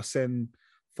 "Oh, I'll send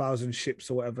 1,000 ships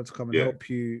or whatever to come and help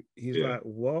you." He's like,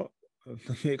 "What?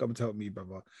 You ain't coming to help me,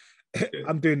 brother.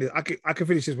 I'm doing this. I can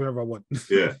finish this whenever I want."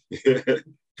 Yeah.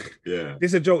 This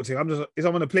is a joke thing. I'm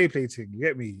on a play thing. You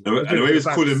get me? And the way he was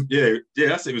calling,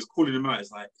 that's it. He was calling him out.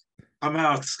 It's like, come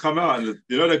out, and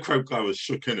the crab guy was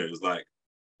shook in it. It was like,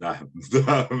 nah.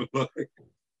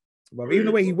 Well, even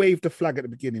the way he waved the flag at the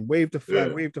beginning, waved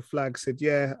the flag, said,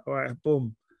 "Yeah, all right,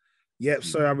 boom, yep,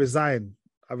 sorry, I resign,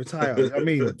 I retire." I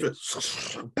mean,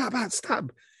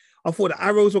 stab. I thought the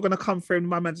arrows were gonna come from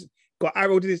my man. Got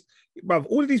arrowed in his, bruv,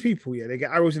 all of these people, they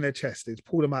get arrows in their chest. They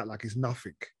pull them out like it's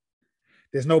nothing.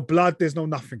 There's no blood. There's no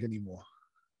nothing anymore.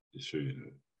 It's true.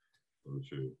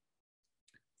 True.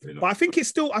 But I think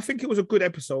it was a good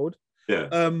episode. Yeah.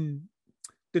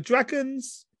 The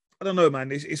dragons. I don't know,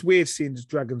 man. It's weird seeing the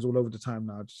dragons all over the time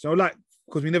now. So like,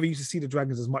 because we never used to see the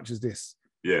dragons as much as this.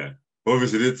 Yeah.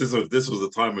 Obviously, this was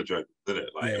the time of dragons, didn't it?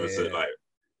 Like it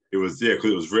was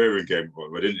because it was rare in Game of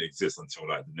Thrones, but it didn't exist until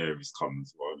like Daenerys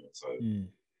comes. So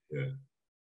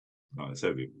no, it's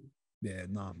heavy. Yeah,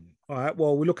 no. All right.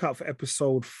 Well, we look out for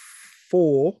episode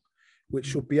 4,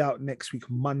 which will be out next week,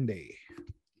 Monday.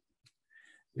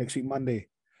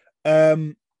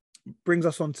 brings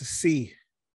us on to C.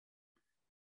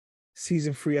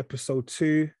 Season 3, episode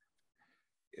 2.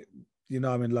 You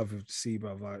know I'm in love with C,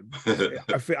 brother.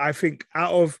 I think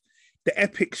out of the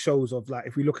epic shows of, like,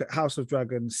 if we look at House of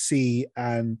Dragons, C,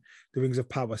 and The Rings of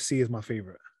Power, C is my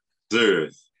favorite.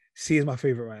 Serious. C is my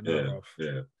favorite right now,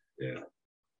 bro.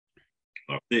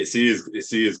 C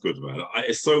is good, man.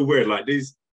 It's so weird. Like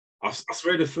these, I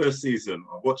swear the first season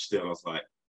I watched it and I was like,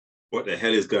 what the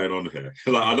hell is going on here?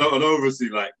 Like I know obviously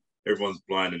like everyone's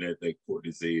blind and they caught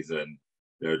disease and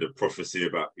the prophecy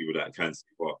about people that can see,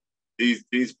 but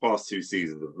these past 2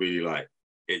 seasons have really like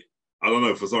it. I don't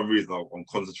know, for some reason I'm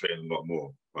concentrating a lot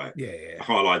more. Like I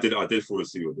can't lie, I did fall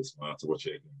asleep with this one. I had to watch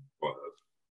it again. But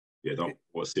don't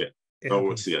watch it. Don't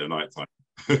watch it at night time.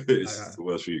 It's the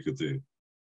worst thing you could do.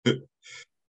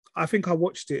 I think I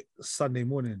watched it Sunday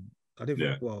morning. I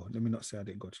didn't. Well, let me not say I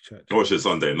didn't go to church. I watched it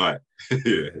Sunday night. I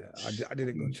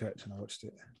didn't go to church and I watched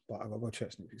it, but I got to go to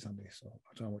church next week Sunday, so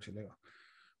I'll try and watch it later.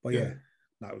 But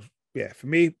that was for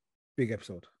me, big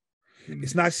episode.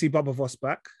 It's nice to see Bubba Voss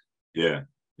back. Yeah.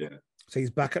 So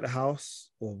he's back at the house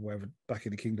or wherever, back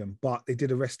in the kingdom, but they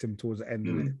did arrest him towards the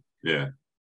end. Yeah.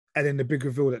 And then the big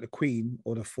reveal that the queen,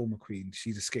 or the former queen,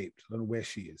 she's escaped. I don't know where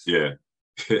she is. Yeah.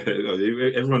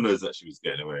 Everyone knows that she was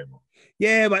getting away.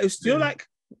 Yeah, but it's still like,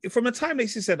 from the time they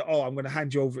said, "Oh, I'm going to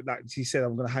hand you over," like she said,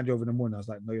 "I'm going to hand you over in the morning." I was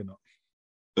like, "No, you're not.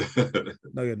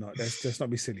 No, you're not. Let's not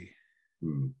be silly."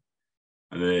 And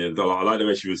then I like the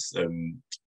way she was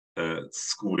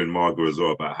schooling Margot as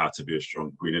well about how to be a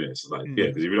strong queen in it. So like,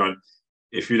 because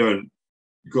if you don't,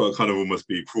 you got to kind of almost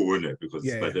be cruel in it because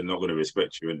like, they're not going to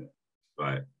respect you in it.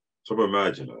 Like, so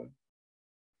imagine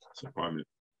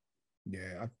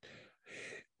Yeah.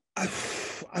 I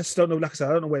just don't know. Like I said,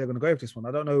 I don't know where they're going to go with this one.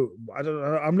 I don't know.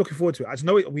 I'm looking forward to it. I just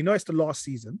know we know it's the last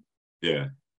season. Yeah.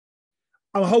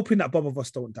 I'm hoping that Bob of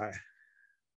Us don't die.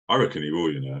 I reckon he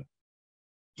will,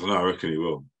 I reckon he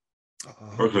will.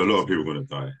 I reckon a lot of people are going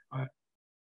to die. Right?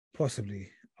 Possibly.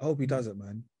 I hope he doesn't,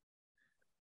 man.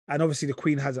 And obviously the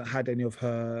Queen hasn't had any of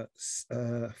her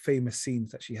famous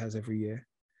scenes that she has every year.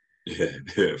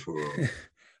 Yeah, for real.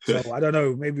 So I don't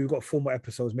know. Maybe we've got 4 more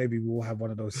episodes. Maybe we will have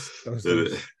one of those.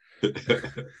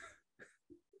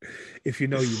 If you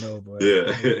know, you know, boy.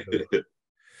 Yeah.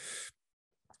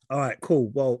 All right, cool.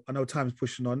 Well, I know time's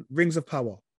pushing on. Rings of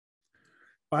Power.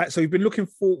 All right, so you've been looking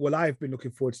for. Well, I've been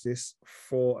looking forward to this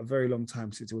for a very long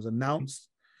time since it was announced.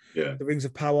 Yeah. The Rings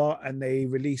of Power, and they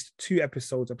released 2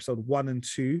 episodes, episode 1 and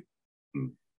 2.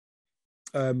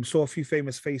 Saw a few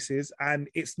famous faces, and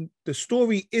the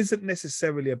story isn't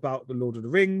necessarily about the Lord of the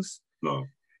Rings. No.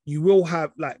 You will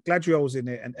have like Galadriel's in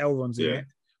it and Elrond's in it,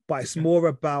 but it's more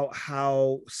about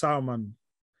how Saruman,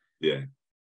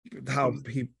 how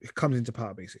he comes into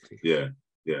power, basically. Yeah.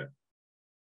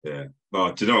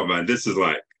 No, do you know what, man? This is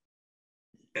like,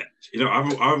 I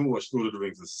haven't watched Lord of the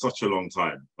Rings in such a long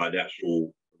time, like the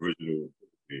actual original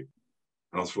movie.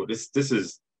 And I thought this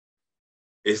is,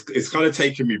 it's kind of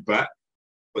taking me back,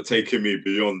 but taking me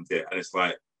beyond it. And it's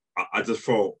like, I just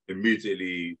felt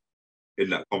immediately in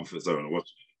that comfort zone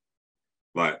watching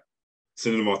it. Like,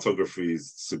 cinematography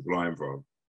is sublime, bro.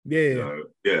 Yeah.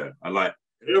 And like,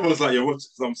 it almost like you're watching,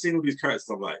 because I'm seeing all these characters,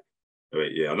 I'm like,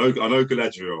 wait, I know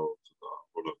Galadriel,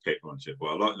 or not Kate Blanchett, but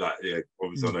I like that,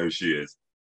 obviously I know who she is.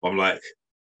 I'm like,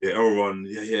 Elrond,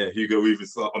 Hugo Weaving.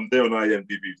 So I'm there on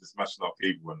IMDb just smashing up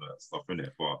people and that stuff in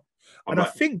it. But I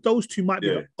think those 2 might be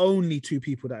the only 2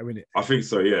 people that are in it. I think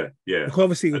so, yeah. Because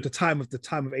obviously with the time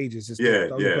of ages, it's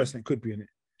the only person that could be in it.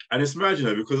 And it's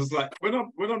marginal because it's like when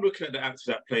I'm looking at the actor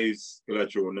that plays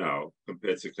Galadriel now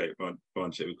compared to Kate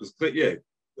Blanchett, because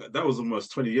that was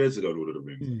almost 20 years ago, Lord of the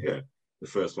Rings. The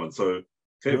first one. So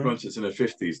Kate Blanchett's in her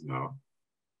 50s now,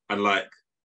 and like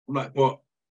I'm like, what?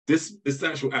 This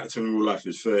actual actor in real life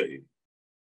is 30,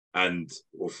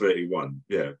 or 31.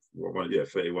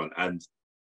 31. And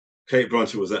Kate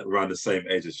Blanchett was at around the same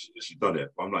age as she done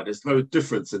it. But I'm like, there's no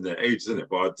difference in their age, isn't it?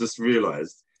 But I just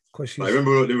realized. I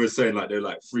remember what they were saying, like they're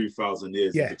like 3,000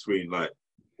 years in between. Like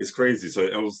it's crazy. So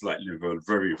it was like live a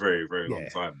very, very, very long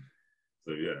time.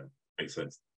 So makes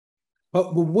sense.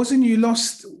 But wasn't you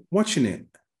lost watching it?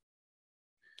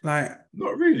 Like,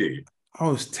 not really. I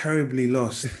was terribly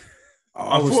lost.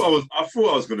 I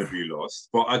thought I was going to be lost,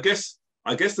 but I guess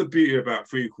the beauty about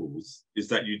prequels is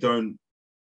that you don't,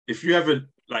 if you haven't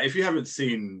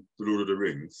seen The Lord of the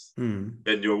Rings,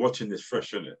 then you're watching this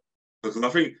fresh, innit? Because I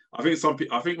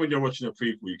think when you're watching a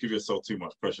prequel, you give yourself too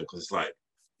much pressure because it's like,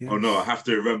 oh no, I have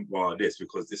to remember this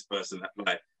because this person,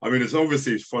 like, I mean, it's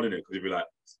obviously fun in it because you'll be like,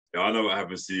 I know what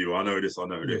happens to you, I know this,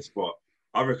 but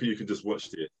I reckon you can just watch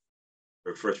this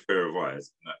with a fresh pair of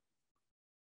eyes.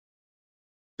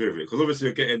 Because obviously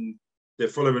you're getting they're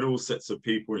following all sets of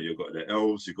people. You've got the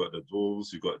elves, you've got the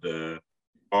dwarves, you've got the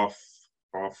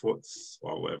Harfoots,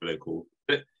 or whatever they're called.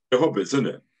 They're hobbits, isn't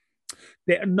it?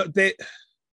 They're not. I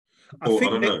I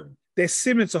think don't know. they're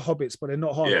similar to hobbits, but they're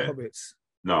not hard hobbits.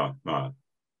 No.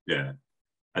 Yeah.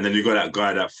 And then you got that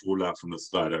guy that fall out from the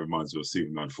sky that reminds me of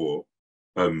Superman 4.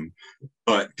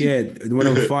 Like the one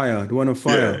on fire. The one on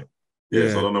fire. Yeah.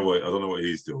 So I don't know what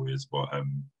his deal is, but I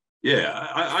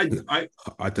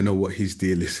don't know what his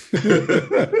deal is.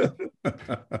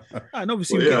 And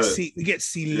obviously we get to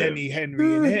see Lenny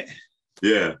Henry in it.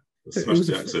 Yeah. Smash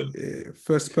the accent.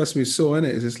 First person we saw in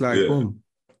it is just like boom.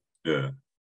 Yeah.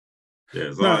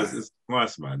 Yeah. It's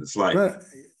nice, man. It's like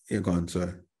you're gone,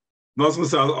 sorry. No, I was gonna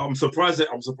say I'm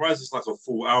surprised it's like a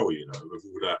full hour, with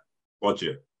all that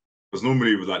budget. Because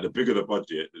normally with like the bigger the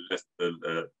budget,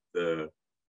 the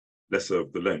lesser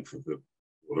of the length of the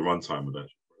runtime of that.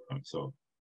 So,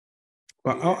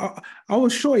 but I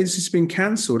was sure it's just been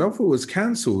cancelled. I thought it was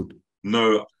cancelled.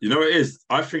 No, it is.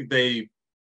 I think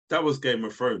that was Game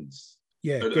of Thrones.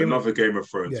 Yeah, another Game of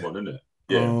Thrones one, isn't it?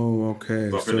 Yeah. Oh, okay.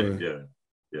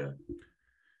 Yeah.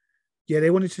 Yeah, they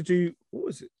wanted to do, what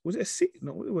was it? Was it a sequel?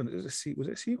 No, was it a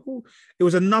sequel? It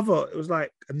was another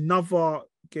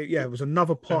game. Yeah, it was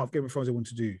another part of Game of Thrones they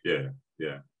wanted to do.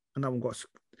 Yeah. And that one got,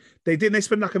 they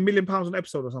spend like £1 million on an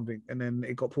episode or something, and then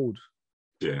it got pulled.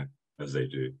 Yeah, as they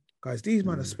do. Guys, these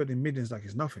men are spending millions like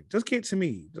it's nothing. Just get to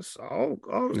me. It's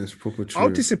proper true. I'll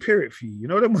disappear it for you. You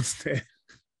know them ones there.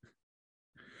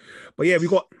 But yeah,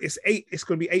 it's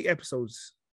going to be 8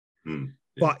 episodes.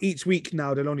 But each week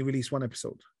now they'll only release 1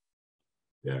 episode.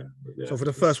 Yeah. So for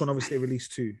the first one, obviously they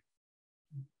released 2.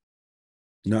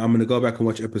 No, I'm gonna go back and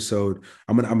watch episode.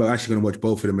 I'm actually gonna watch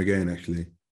both of them again, actually.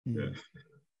 Yeah.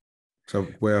 So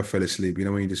where I fell asleep, when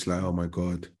you're just like, oh my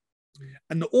God.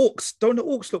 And the orcs, don't the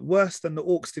orcs look worse than the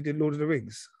orcs did in Lord of the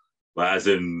Rings? Like as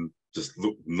in just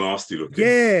look nasty looking.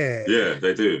 Yeah. Yeah,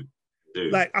 they do.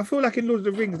 Like I feel like in Lord of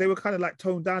the Rings they were kind of like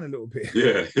toned down a little bit.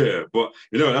 Yeah. But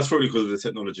that's probably because of the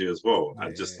technology as well.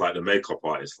 And just like the makeup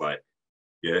artists, like,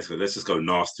 let's just go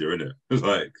nastier, innit?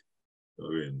 Like,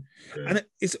 And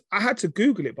I had to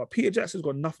Google it, but Peter Jackson's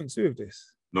got nothing to do with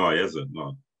this. No, he hasn't.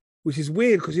 No. Which is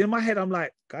weird because in my head I'm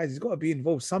like, guys, he's got to be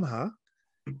involved somehow.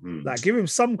 Mm-hmm. Like, give him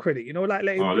some credit, like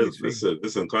let him.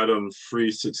 Listen, guy done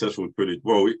 3 successful trilogies.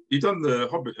 Well, he done the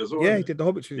Hobbit as well. Yeah, he did the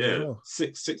Hobbit trilogy as well.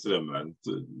 6 of them, man.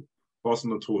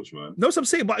 Passing the torch, man. No, what I'm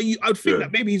saying, but I'd think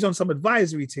that maybe he's on some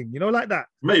advisory thing, like that.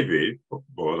 Maybe,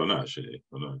 well, I don't know actually.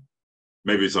 I don't know.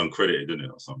 Maybe it's uncredited, isn't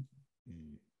it, or something?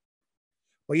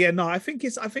 But yeah, no, I think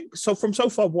so. From so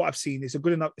far, what I've seen, it's a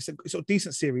good enough. It's a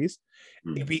decent series.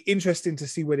 It'd be interesting to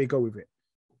see where they go with it.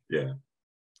 Yeah.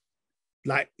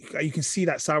 Like you can see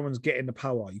that Sauron's getting the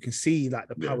power. You can see like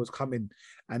the power's coming,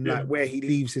 and like where he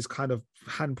leaves his kind of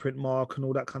handprint mark and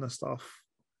all that kind of stuff.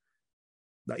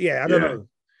 Like, I don't know.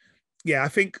 Yeah, I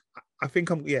think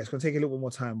I'm. Yeah, it's gonna take a little bit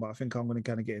more time, but I think I'm gonna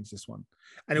kind of get into this one,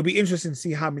 and it'll be interesting to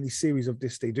see how many series of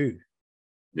this they do.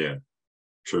 Yeah,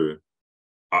 true.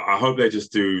 I hope they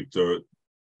just do the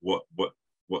what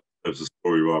as a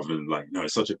story rather than like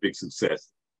it's such a big success.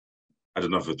 Add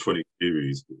another 20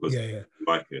 series because I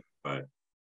like it. Like,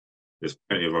 there's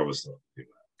plenty of other stuff.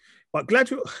 But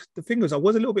Galadriel, the thing was, I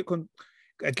was a little bit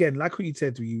again, like what you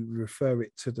said, you refer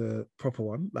it to the proper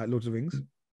one, like Lord of the Rings.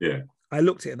 Yeah. I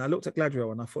looked at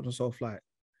Galadriel and I thought to myself, like,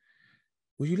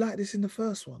 would you like this in the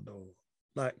first one though?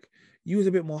 Like, you was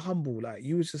a bit more humble. Like,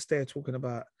 you was just there talking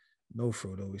about, no,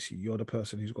 Frodo, you're the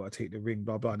person who's got to take the ring,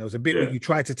 blah, blah. And there was a bit where you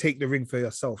tried to take the ring for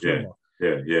yourself. Yeah.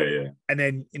 And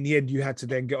then in the end, you had to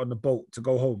then get on the boat to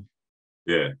go home.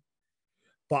 Yeah.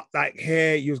 But like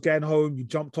here, you was getting home, you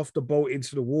jumped off the boat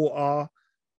into the water.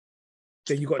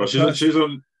 Then you got she's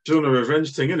on a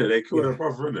revenge thing, innit? They killed her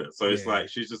brother, innit? So it's like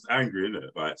she's just angry, innit?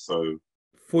 Like, so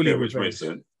fully which makes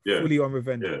sense. Yeah. Fully on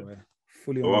revenge. Yeah.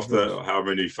 Fully on after revenge. How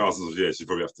many thousands of years, you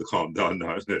probably have to calm down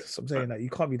now, isn't it? So I'm saying that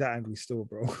you can't be that angry still,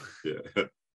 bro. Yeah.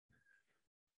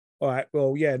 All right.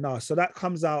 Well, so that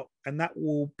comes out, and that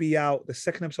will be out. The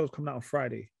second episode is coming out on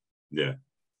Friday. Yeah.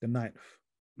 The 9th.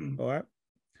 All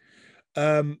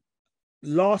right.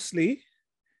 Lastly,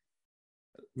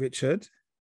 Richard,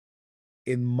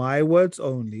 in my words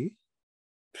only,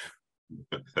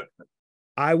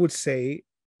 I would say,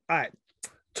 all right,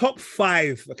 top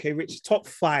 5. Okay, Rich, top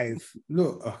 5.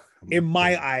 Look, in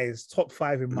my eyes, top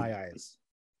 5 in my eyes.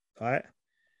 All right.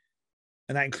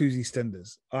 And that includes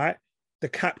EastEnders. All right. The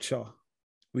Capture.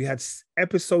 We had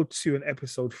episode 2 and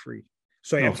episode 3.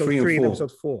 Sorry, episode 3 and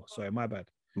episode 4. Sorry, my bad.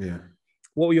 Yeah.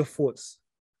 What were your thoughts?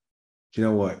 Do you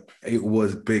know what? It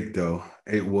was big, though.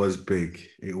 It was big.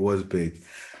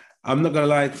 I'm not gonna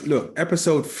lie. Look,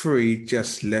 episode 3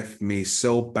 just left me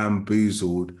so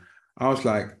bamboozled. I was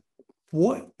like,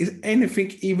 what is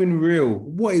anything even real?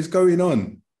 What is going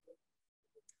on?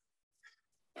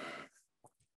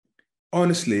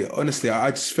 Honestly,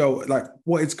 I just felt like,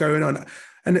 what is going on?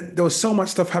 And there was so much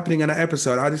stuff happening in that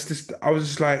episode. I was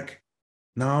just like,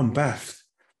 no, I'm baffed.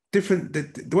 Different,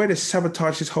 the way they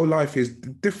sabotage his whole life is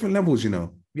different levels, you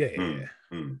know. Yeah.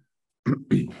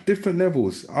 Different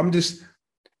levels. I'm just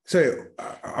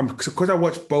I'm because I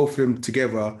watched both of them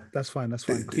together. That's fine.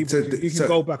 You can So-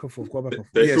 go back and forth. Go back and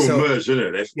forth. They Yeah, feel so- merged,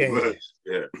 innit? They feel Yeah. merged.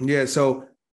 Yeah. Yeah, so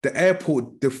the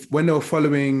airport, when they were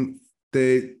following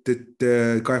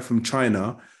the guy from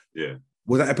China, Yeah.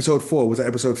 was that episode 4? Was that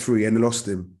episode 3? And they lost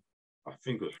him. I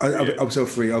think it was, yeah. Episode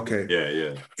 3. Okay.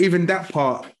 Yeah. Even that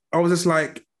part, I was just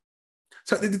like.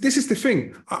 So this is the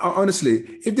thing.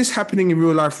 Honestly, if this happening in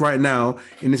real life right now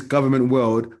in this government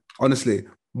world, honestly,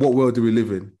 what world do we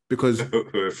live in? Because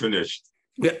We're finished.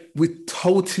 we're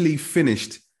totally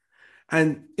finished.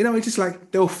 And, you know, it's just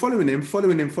like they were following him. I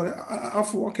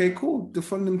thought, okay, cool. They're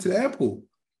following him to the airport.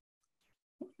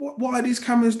 What are these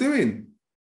cameras doing?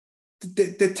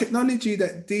 The technology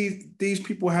that these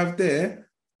people have there,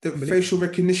 the facial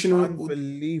recognition,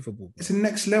 Unbelievable. it's the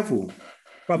next level.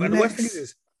 Bro, and the worst thing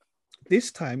is,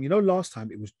 this time, last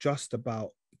time it was just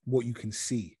about what you can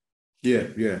see. Yeah.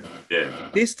 Yeah.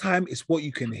 This time it's what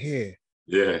you can hear.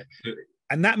 Yeah.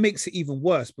 And that makes it even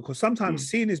worse because sometimes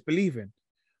seeing is believing.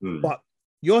 Mm. But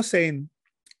you're saying,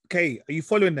 okay, are you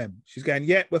following them? She's going,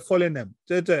 yeah, we're following them.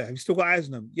 Have you still got eyes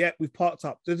on them? Yeah, we've parked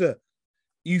up.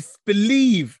 You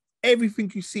believe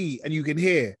everything you see and you can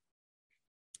hear.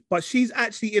 But she's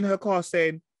actually in her car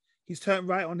saying, he's turned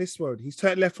right on this road. He's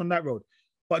turned left on that road.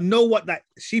 But know what? That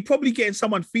she probably getting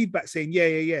someone feedback saying,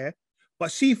 yeah.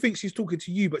 But she thinks she's talking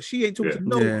to you, but she ain't talking to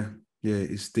no one. Yeah,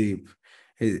 it's deep.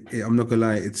 I'm not gonna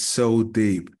lie, it's so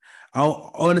deep. I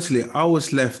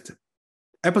was left.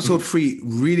 Episode 3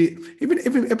 really,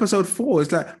 even episode 4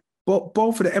 is like,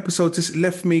 both of the episodes just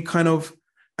left me kind of.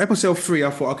 Episode 3, I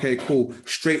thought, okay, cool,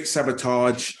 straight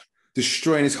sabotage,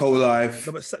 destroying his whole life.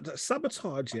 No, but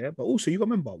sabotage, yeah. But also, you got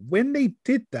to remember when they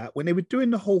did that, when they were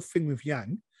doing the whole thing with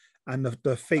Yang and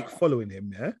the fake following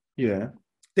him, Yeah.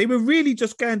 they were really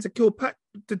just going to kill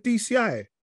the DCI.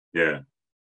 Yeah.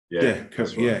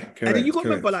 Correct. And then you got to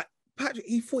remember, like Patrick,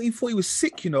 he thought he was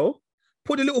sick,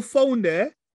 Put a little phone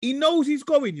there. He knows he's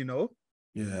going,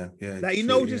 Yeah. Like he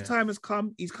knows his time has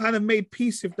come. He's kind of made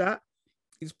peace with that.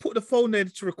 He's put the phone there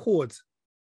to record.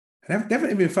 They haven't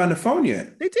even found the phone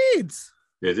yet. They did.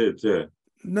 They did, yeah.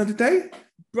 No, did they?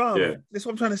 Bro, Yeah. that's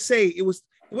what I'm trying to say. It was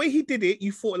the way he did it,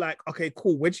 you thought like, okay,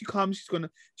 cool. When she comes, she's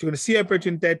gonna see her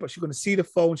brethren dead, but she's gonna see the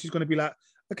phone. She's gonna be like,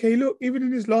 okay, look, even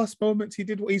in his last moments, he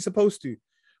did what he's supposed to.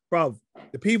 Bro,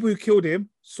 the people who killed him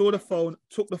saw the phone,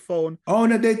 took the phone. Oh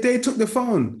no, they took the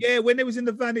phone. Yeah, when they was in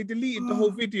the van, they deleted the whole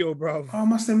video, bro. Oh, I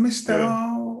must have missed that. Yeah.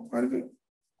 Oh, why did it?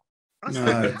 I was No,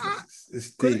 like,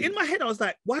 it's because deep. in my head, I was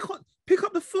like, why can't pick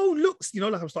up the phone? Looks,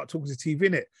 like I'm starting talking to TV,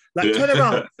 innit? Like, turn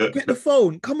around, get the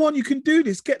phone. Come on, you can do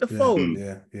this. Get the phone.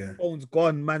 Yeah. Phone's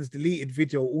gone, man's deleted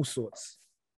video, all sorts.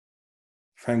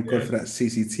 Thank God for that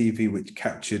CCTV which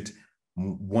captured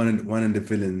one of the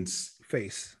villains.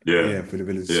 Face. Yeah. For the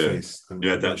villain's Yeah. face.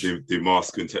 Yeah, the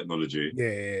masking technology.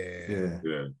 Yeah.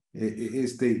 Yeah. It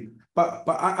is deep. But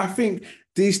I think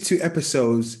these 2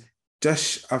 episodes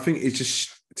I think it's just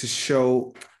to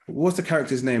show, what's the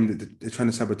character's name that they're trying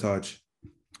to sabotage?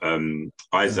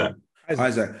 Isaac.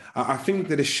 Isaac. I think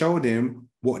that it showed him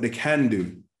what they can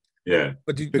do. Yeah.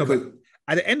 But Because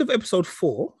at the end of episode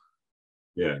 4,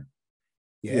 Yeah.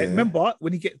 Yeah. remember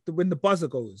when when the buzzer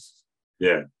goes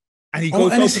Yeah. and he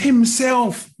goes and it's over-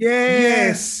 himself.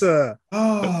 Yes. Oh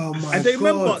my And they God.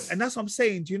 remember, and that's what I'm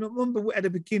saying. Do you not remember at the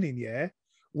beginning,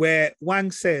 where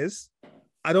Wang says,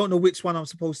 I don't know which one I'm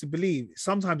supposed to believe.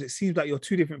 Sometimes it seems like you're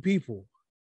 2 different people.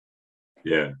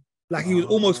 Yeah. Like he was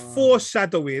almost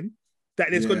foreshadowing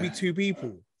that there's going to be Yeah. 2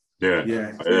 people. Yeah.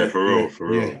 Yeah, For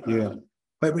real. Yeah.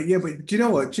 But do you know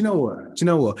what?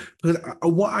 Because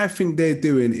what I think they're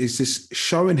doing is just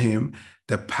showing him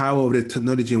the power of the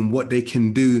technology and what they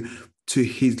can do to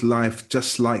his life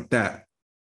just like that.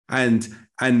 And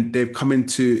they've come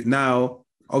into now,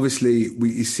 obviously,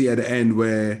 you see at the end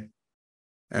where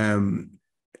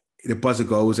the buzzer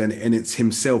goes and it's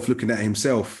himself looking at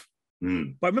himself.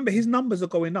 Mm. But remember, his numbers are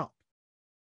going up.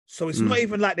 So it's not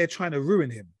even like they're trying to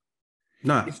ruin him.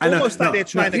 No, It's almost like they're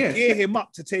trying to gear him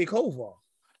up to take over.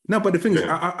 No, but the thing is,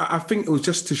 Yeah. I think it was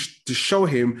just to show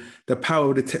him the power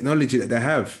of the technology that they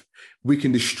have. We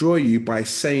can destroy you by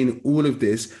saying all of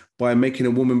this, by making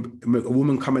a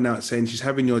woman coming out saying she's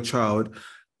having your child,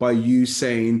 by you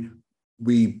saying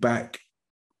we back,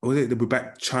 or we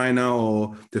back China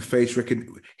or the face record.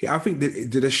 I think that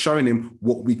they're showing him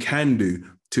what we can do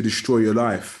to destroy your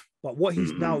life. But what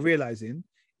he's now realizing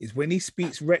is when he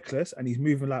speaks reckless and he's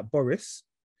moving like Boris,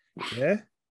 yeah,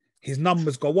 his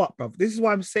numbers go up, bro. This is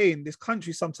why I'm saying this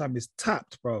country sometimes is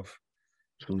tapped, bro.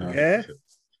 No. Yeah,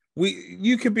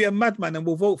 you could be a madman and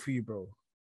we'll vote for you, bro.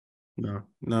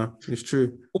 No, it's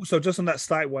true. Also, just on that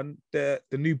slight one, the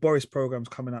new Boris program's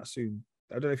coming out soon.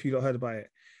 I don't know if you heard about it.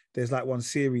 There's like one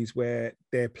series where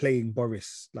they're playing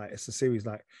Boris. Like it's a series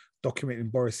like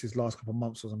documenting Boris's last couple of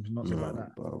months or something, not something like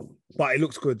that. Bro. But it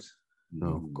looks good.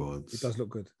 No, God. It does look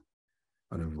good.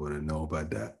 I don't want to know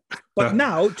about that. But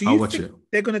now, do you think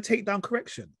they're going to take down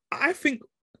correction? Do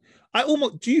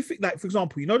you think, like, for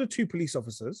example, you know the two police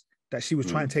officers that she was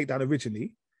trying to take down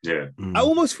originally? Yeah. I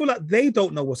almost feel like they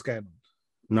don't know what's going on.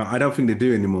 No, I don't think they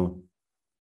do anymore.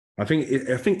 I think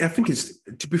it's,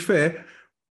 to be fair,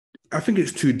 I think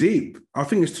it's too deep. I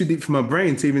think it's too deep for my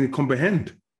brain to even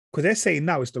comprehend. Because they're saying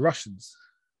now it's the Russians.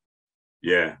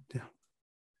 Yeah.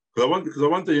 Because I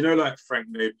wonder, you know, like Frank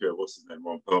Napier, what's his name,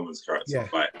 Ron Perlman's character. Yeah.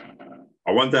 Like,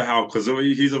 I wonder how, because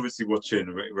he's obviously watching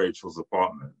Rachel's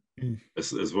apartment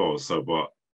as well. So, but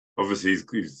obviously he's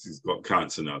got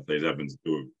cancer now. They're having to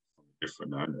do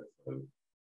different now. So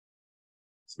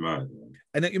it's mad. Man.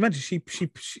 And then you imagine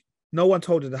she no one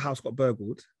told her the house got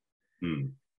burgled.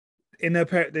 In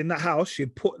that house,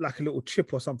 she'd put like a little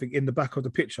chip or something in the back of the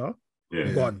picture.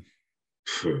 Yeah. Gone.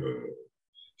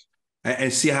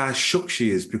 And see how shook she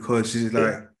is because she's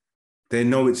like, they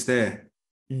know it's there.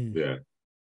 Yeah.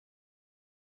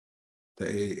 It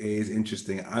is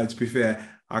interesting. To be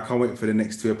fair, I can't wait for the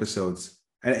next 2 episodes.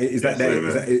 And is that it?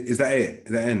 Is that it?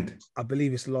 Is that end? I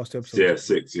believe it's the last 2 episodes. Yeah,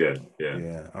 6. Yeah.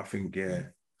 Yeah, I think,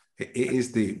 it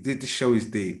is deep. The show is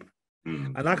deep.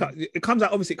 And it comes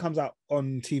out, obviously it comes out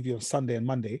on TV on Sunday and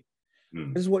Monday.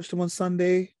 I just watched them on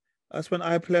Sunday. That's when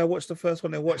iPlayer watched the first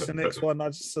one, they watched the next one. I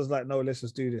just was like, no, let's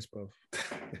just do this, bro.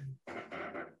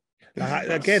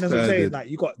 Again, as I'm saying, like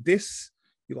you got this,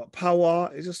 you got power.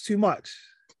 It's just too much.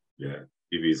 Yeah,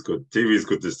 TV is good. TV is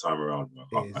good this time around.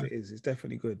 It is. It's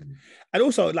definitely good. And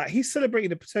also, like he's celebrating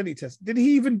the paternity test. Did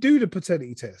he even do the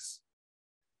paternity test?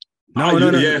 No.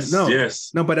 Yes.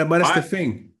 No, but that's the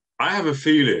thing. I have a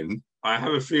feeling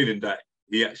that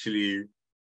he actually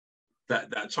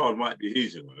that child might be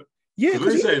his, you know. Yeah,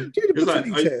 because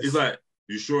he's like,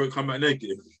 you sure it come back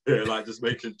negative? Yeah, like just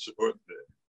making sure.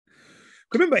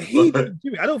 Remember, he didn't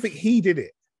do it. I don't think he did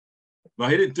it. No,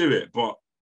 he didn't do it, but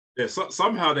yeah,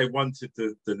 somehow they wanted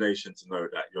the nation to know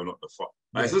that you're not the fuck.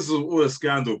 Like, this is all a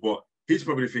scandal, but he's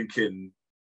probably thinking,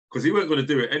 because he weren't going to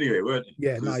do it anyway, weren't he?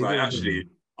 Yeah, no, like, actually,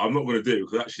 I'm not going to do it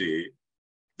because actually,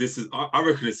 this is, I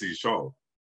reckon it's his child.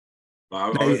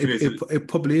 Like, it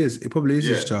probably is. It probably is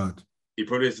his child. He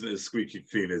probably isn't as squeaky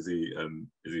clean as he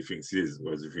thinks he is,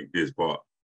 or as he thinks he is. But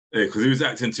yeah, because he was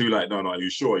acting too like, no, are you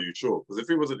sure? Are you sure? Because if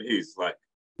it wasn't his, like,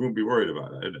 we wouldn't be worried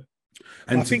about that, innit?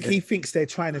 And I think he thinks they're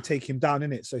trying to take him down,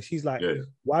 innit? So she's like,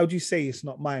 why would you say it's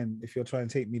not mine if you're trying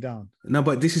to take me down? No,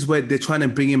 but this is where they're trying to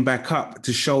bring him back up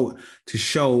to show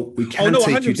we can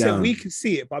take you down. We can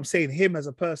see it, but I'm saying him as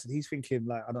a person, he's thinking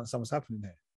like, I don't know what's happening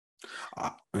there.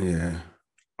 Yeah.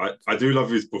 I do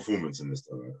love his performance in this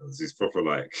though. He's proper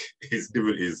like he's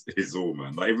given his all,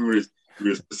 man. Like even when he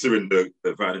was pursuing the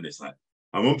van and it's like,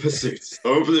 I'm on pursuit.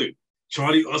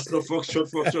 Charlie Oscar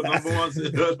Foxtrot number 1.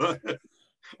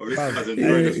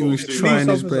 He was trying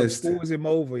his best. Pulls him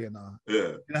over, you know. Yeah.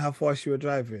 You know how fast you were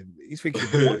driving. He's thinking,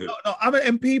 no, I'm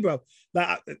an MP, bro.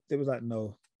 Like it was like,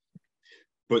 no.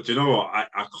 But you know what?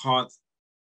 I can't.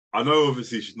 I know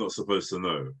obviously she's not supposed to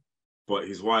know, but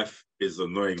his wife is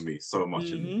annoying me so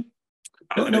much. What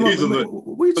are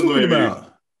you talking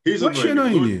about? What's she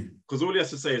annoying you? Because all he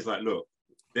has to say is like, look,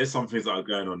 there's some things that are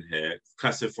going on here,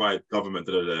 classified government,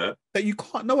 that you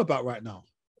can't know about right now.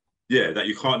 Yeah, that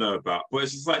you can't know about. But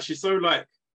it's just like she's so like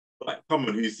come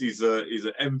on, he's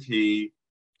an MP.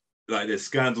 Like there's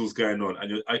scandals going on,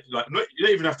 and you don't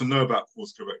even have to know about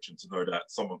course correction to know that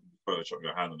someone can Photoshop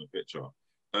your hand on a picture.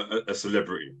 A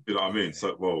celebrity, you know what I mean?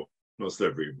 So, well, not a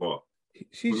celebrity, but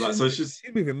she's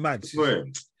moving mad. Why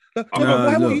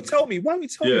won't you tell me? Why won't you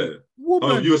tell me?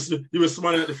 Woman. Oh, you were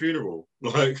smiling at the funeral.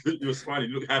 Like you were smiling,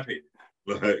 you look happy.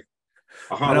 Like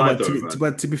I can't lie though,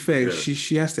 but to be fair,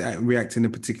 she has to react in a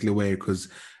particular way because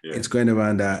it's going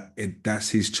around that's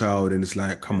his child, and it's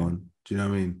like, come on, do you know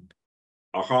what I mean?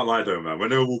 I can't lie though, man. When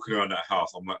they were walking around that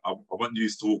house, I'm like, I want you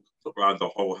to walk around the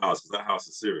whole house because that house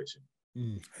is serious.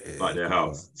 Like their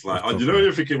house. It's like, you know,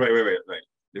 you're thinking, wait, like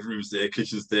the room's there,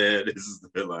 kitchen's there, this is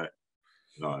there, like,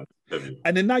 no.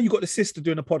 And then now you got the sister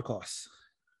doing a podcast.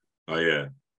 Oh yeah.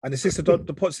 And the sister,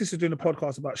 sister's doing a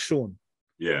podcast about Sean.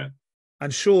 Yeah.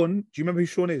 And Sean, do you remember who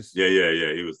Sean is? Yeah.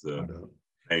 He was the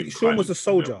Sean was the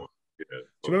soldier. Yeah. Do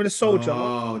you remember the soldier?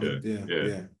 Oh, Yeah.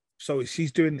 yeah. So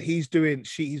he's doing a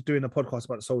podcast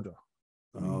about the soldier.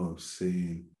 Oh,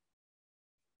 see.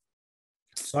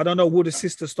 So I don't know. Will the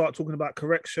sister start talking about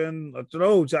correction? I don't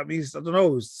know. That means I don't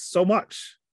know. So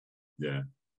much. Yeah.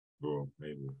 Well,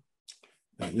 maybe.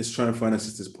 Let's try and find our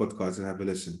sister's podcast and have a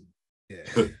listen. Yeah.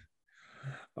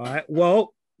 All right.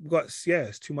 Well, we've got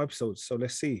it's 2 more episodes. So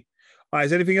let's see. All right.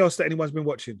 Is there anything else that anyone's been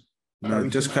watching? No,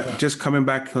 just coming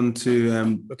back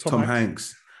onto Tom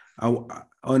Hanks.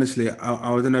 Honestly,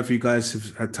 I don't know if you guys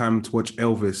have had time to watch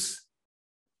Elvis.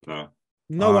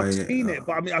 No, I've seen it,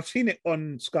 but I mean, I've seen it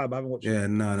on Sky, but I haven't watched it. Yeah,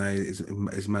 no,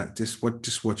 it's mad. Just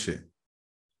watch it.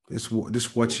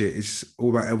 Just watch it. It's all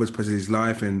about Elvis Presley's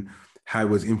life and how he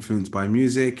was influenced by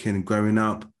music and growing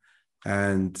up,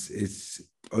 and it's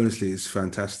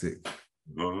fantastic.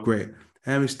 Great.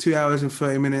 It's 2 hours and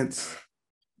 30 minutes.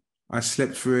 I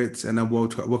slept through it and I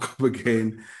woke up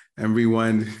again and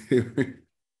rewind.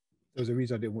 There's a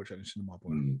reason I didn't watch it in the cinema,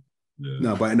 boy. Yeah.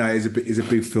 No, but no, it's a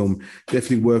big film.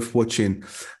 Definitely worth watching.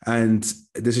 And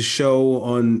there's a show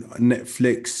on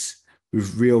Netflix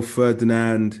with Rio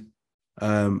Ferdinand.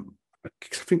 I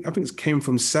think it came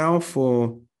from South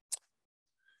or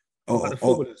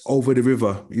over the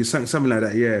river. Something like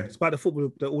that, yeah. It's about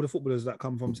all the footballers that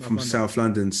come from South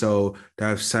London. So they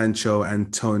have Sancho,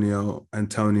 Antonio,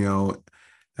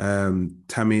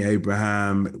 Tammy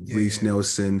Abraham, Reece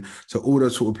Nelson. So all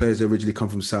those sort of players that originally come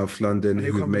from South London. And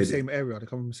they come from the same area. They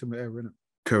come from a similar area, innit?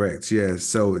 Correct, yeah.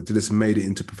 So they just made it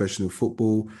into professional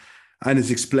football. And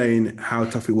it's explained how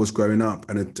tough it was growing up.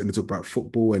 And they talk about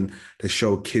football and they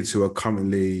show kids who are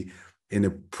currently in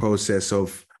the process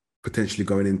of potentially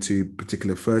going into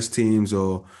particular first teams,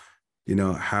 or, you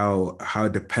know, how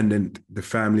dependent the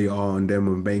family are on them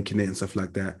and making it and stuff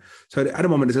like that. So at the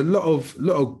moment, there's a lot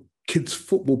of kids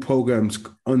football programs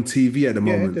on TV at the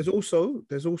moment. There's also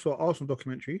an Arsenal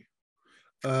documentary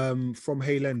from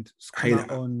Hale End. It's come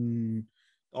out on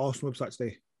the Arsenal website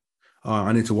today. Oh,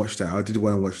 I need to watch that. I did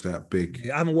want to watch that big.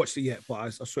 Yeah, I haven't watched it yet, but I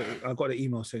swear I got the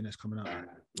email saying it's coming out.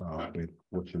 Oh, I've been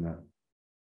watching that.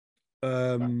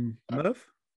 Merv?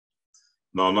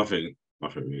 No, nothing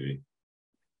really.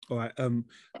 All right.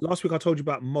 Last week I told you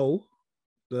about Mo,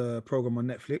 the program on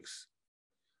Netflix,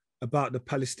 about the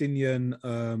Palestinian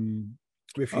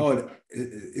refugee. Oh,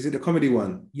 is it the comedy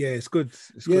one? Yeah, it's good.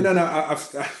 Good. No,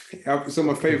 it's on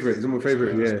my favorite. It's on my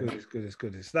favorite. It's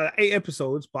good. It's like 8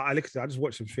 episodes, but I just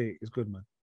watched them straight. It's good, man.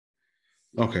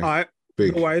 Okay. All right.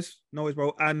 Big. No worries,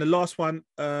 bro. And the last one,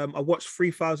 I watched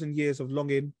 3,000 Years of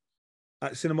Longing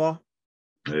at cinema.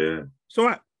 Yeah. It's all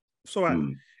right.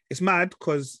 It's mad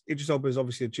because Idris Elba is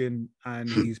obviously a djinn and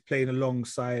he's playing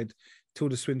alongside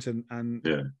Tilda Swinton, and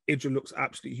Idris looks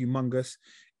absolutely humongous.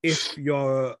 If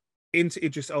you're into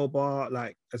Idris Elba,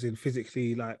 like as in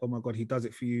physically, like, oh my God, he does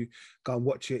it for you, go and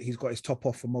watch it. He's got his top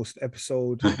off for most of the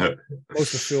episode,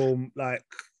 most of the film. Like,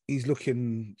 he's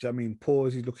looking, do you know what I mean,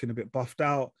 pause, he's looking a bit buffed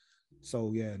out.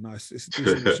 So yeah, nice. It's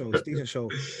a decent show.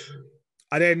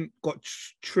 I then got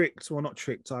tricked. Well, not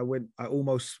tricked. I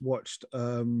almost watched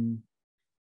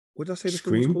what did I say the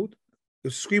film was called? It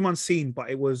was Scream Unseen, but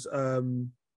it was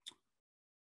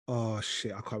oh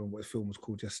shit, I can't remember what the film was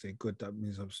called yesterday. Good, that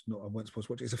means I wasn't supposed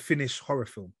to watch it. It's a Finnish horror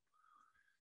film.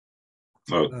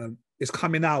 It's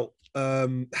coming out.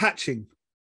 Hatching.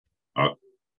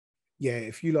 Yeah,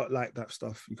 if you lot like that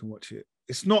stuff, you can watch it.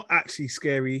 It's not actually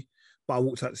scary, but I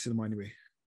walked out the cinema anyway.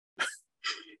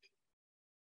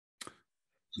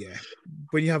 Yeah,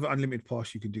 when you have an unlimited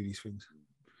pass, you can do these things.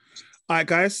 All right,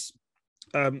 guys.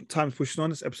 Time's pushing on.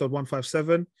 It's episode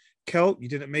 157. Kel, you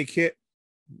didn't make it.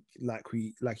 Like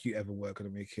you ever were gonna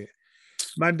make it.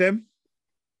 Man, them.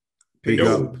 Big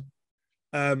up.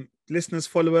 Listeners,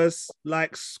 followers,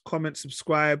 likes, comments,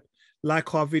 subscribe,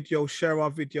 like our video, share our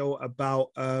video about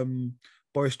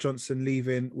Boris Johnson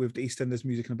leaving with the EastEnders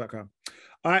music in the background.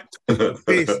 All right.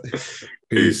 Peace.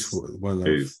 Peace. One love.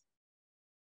 Peace.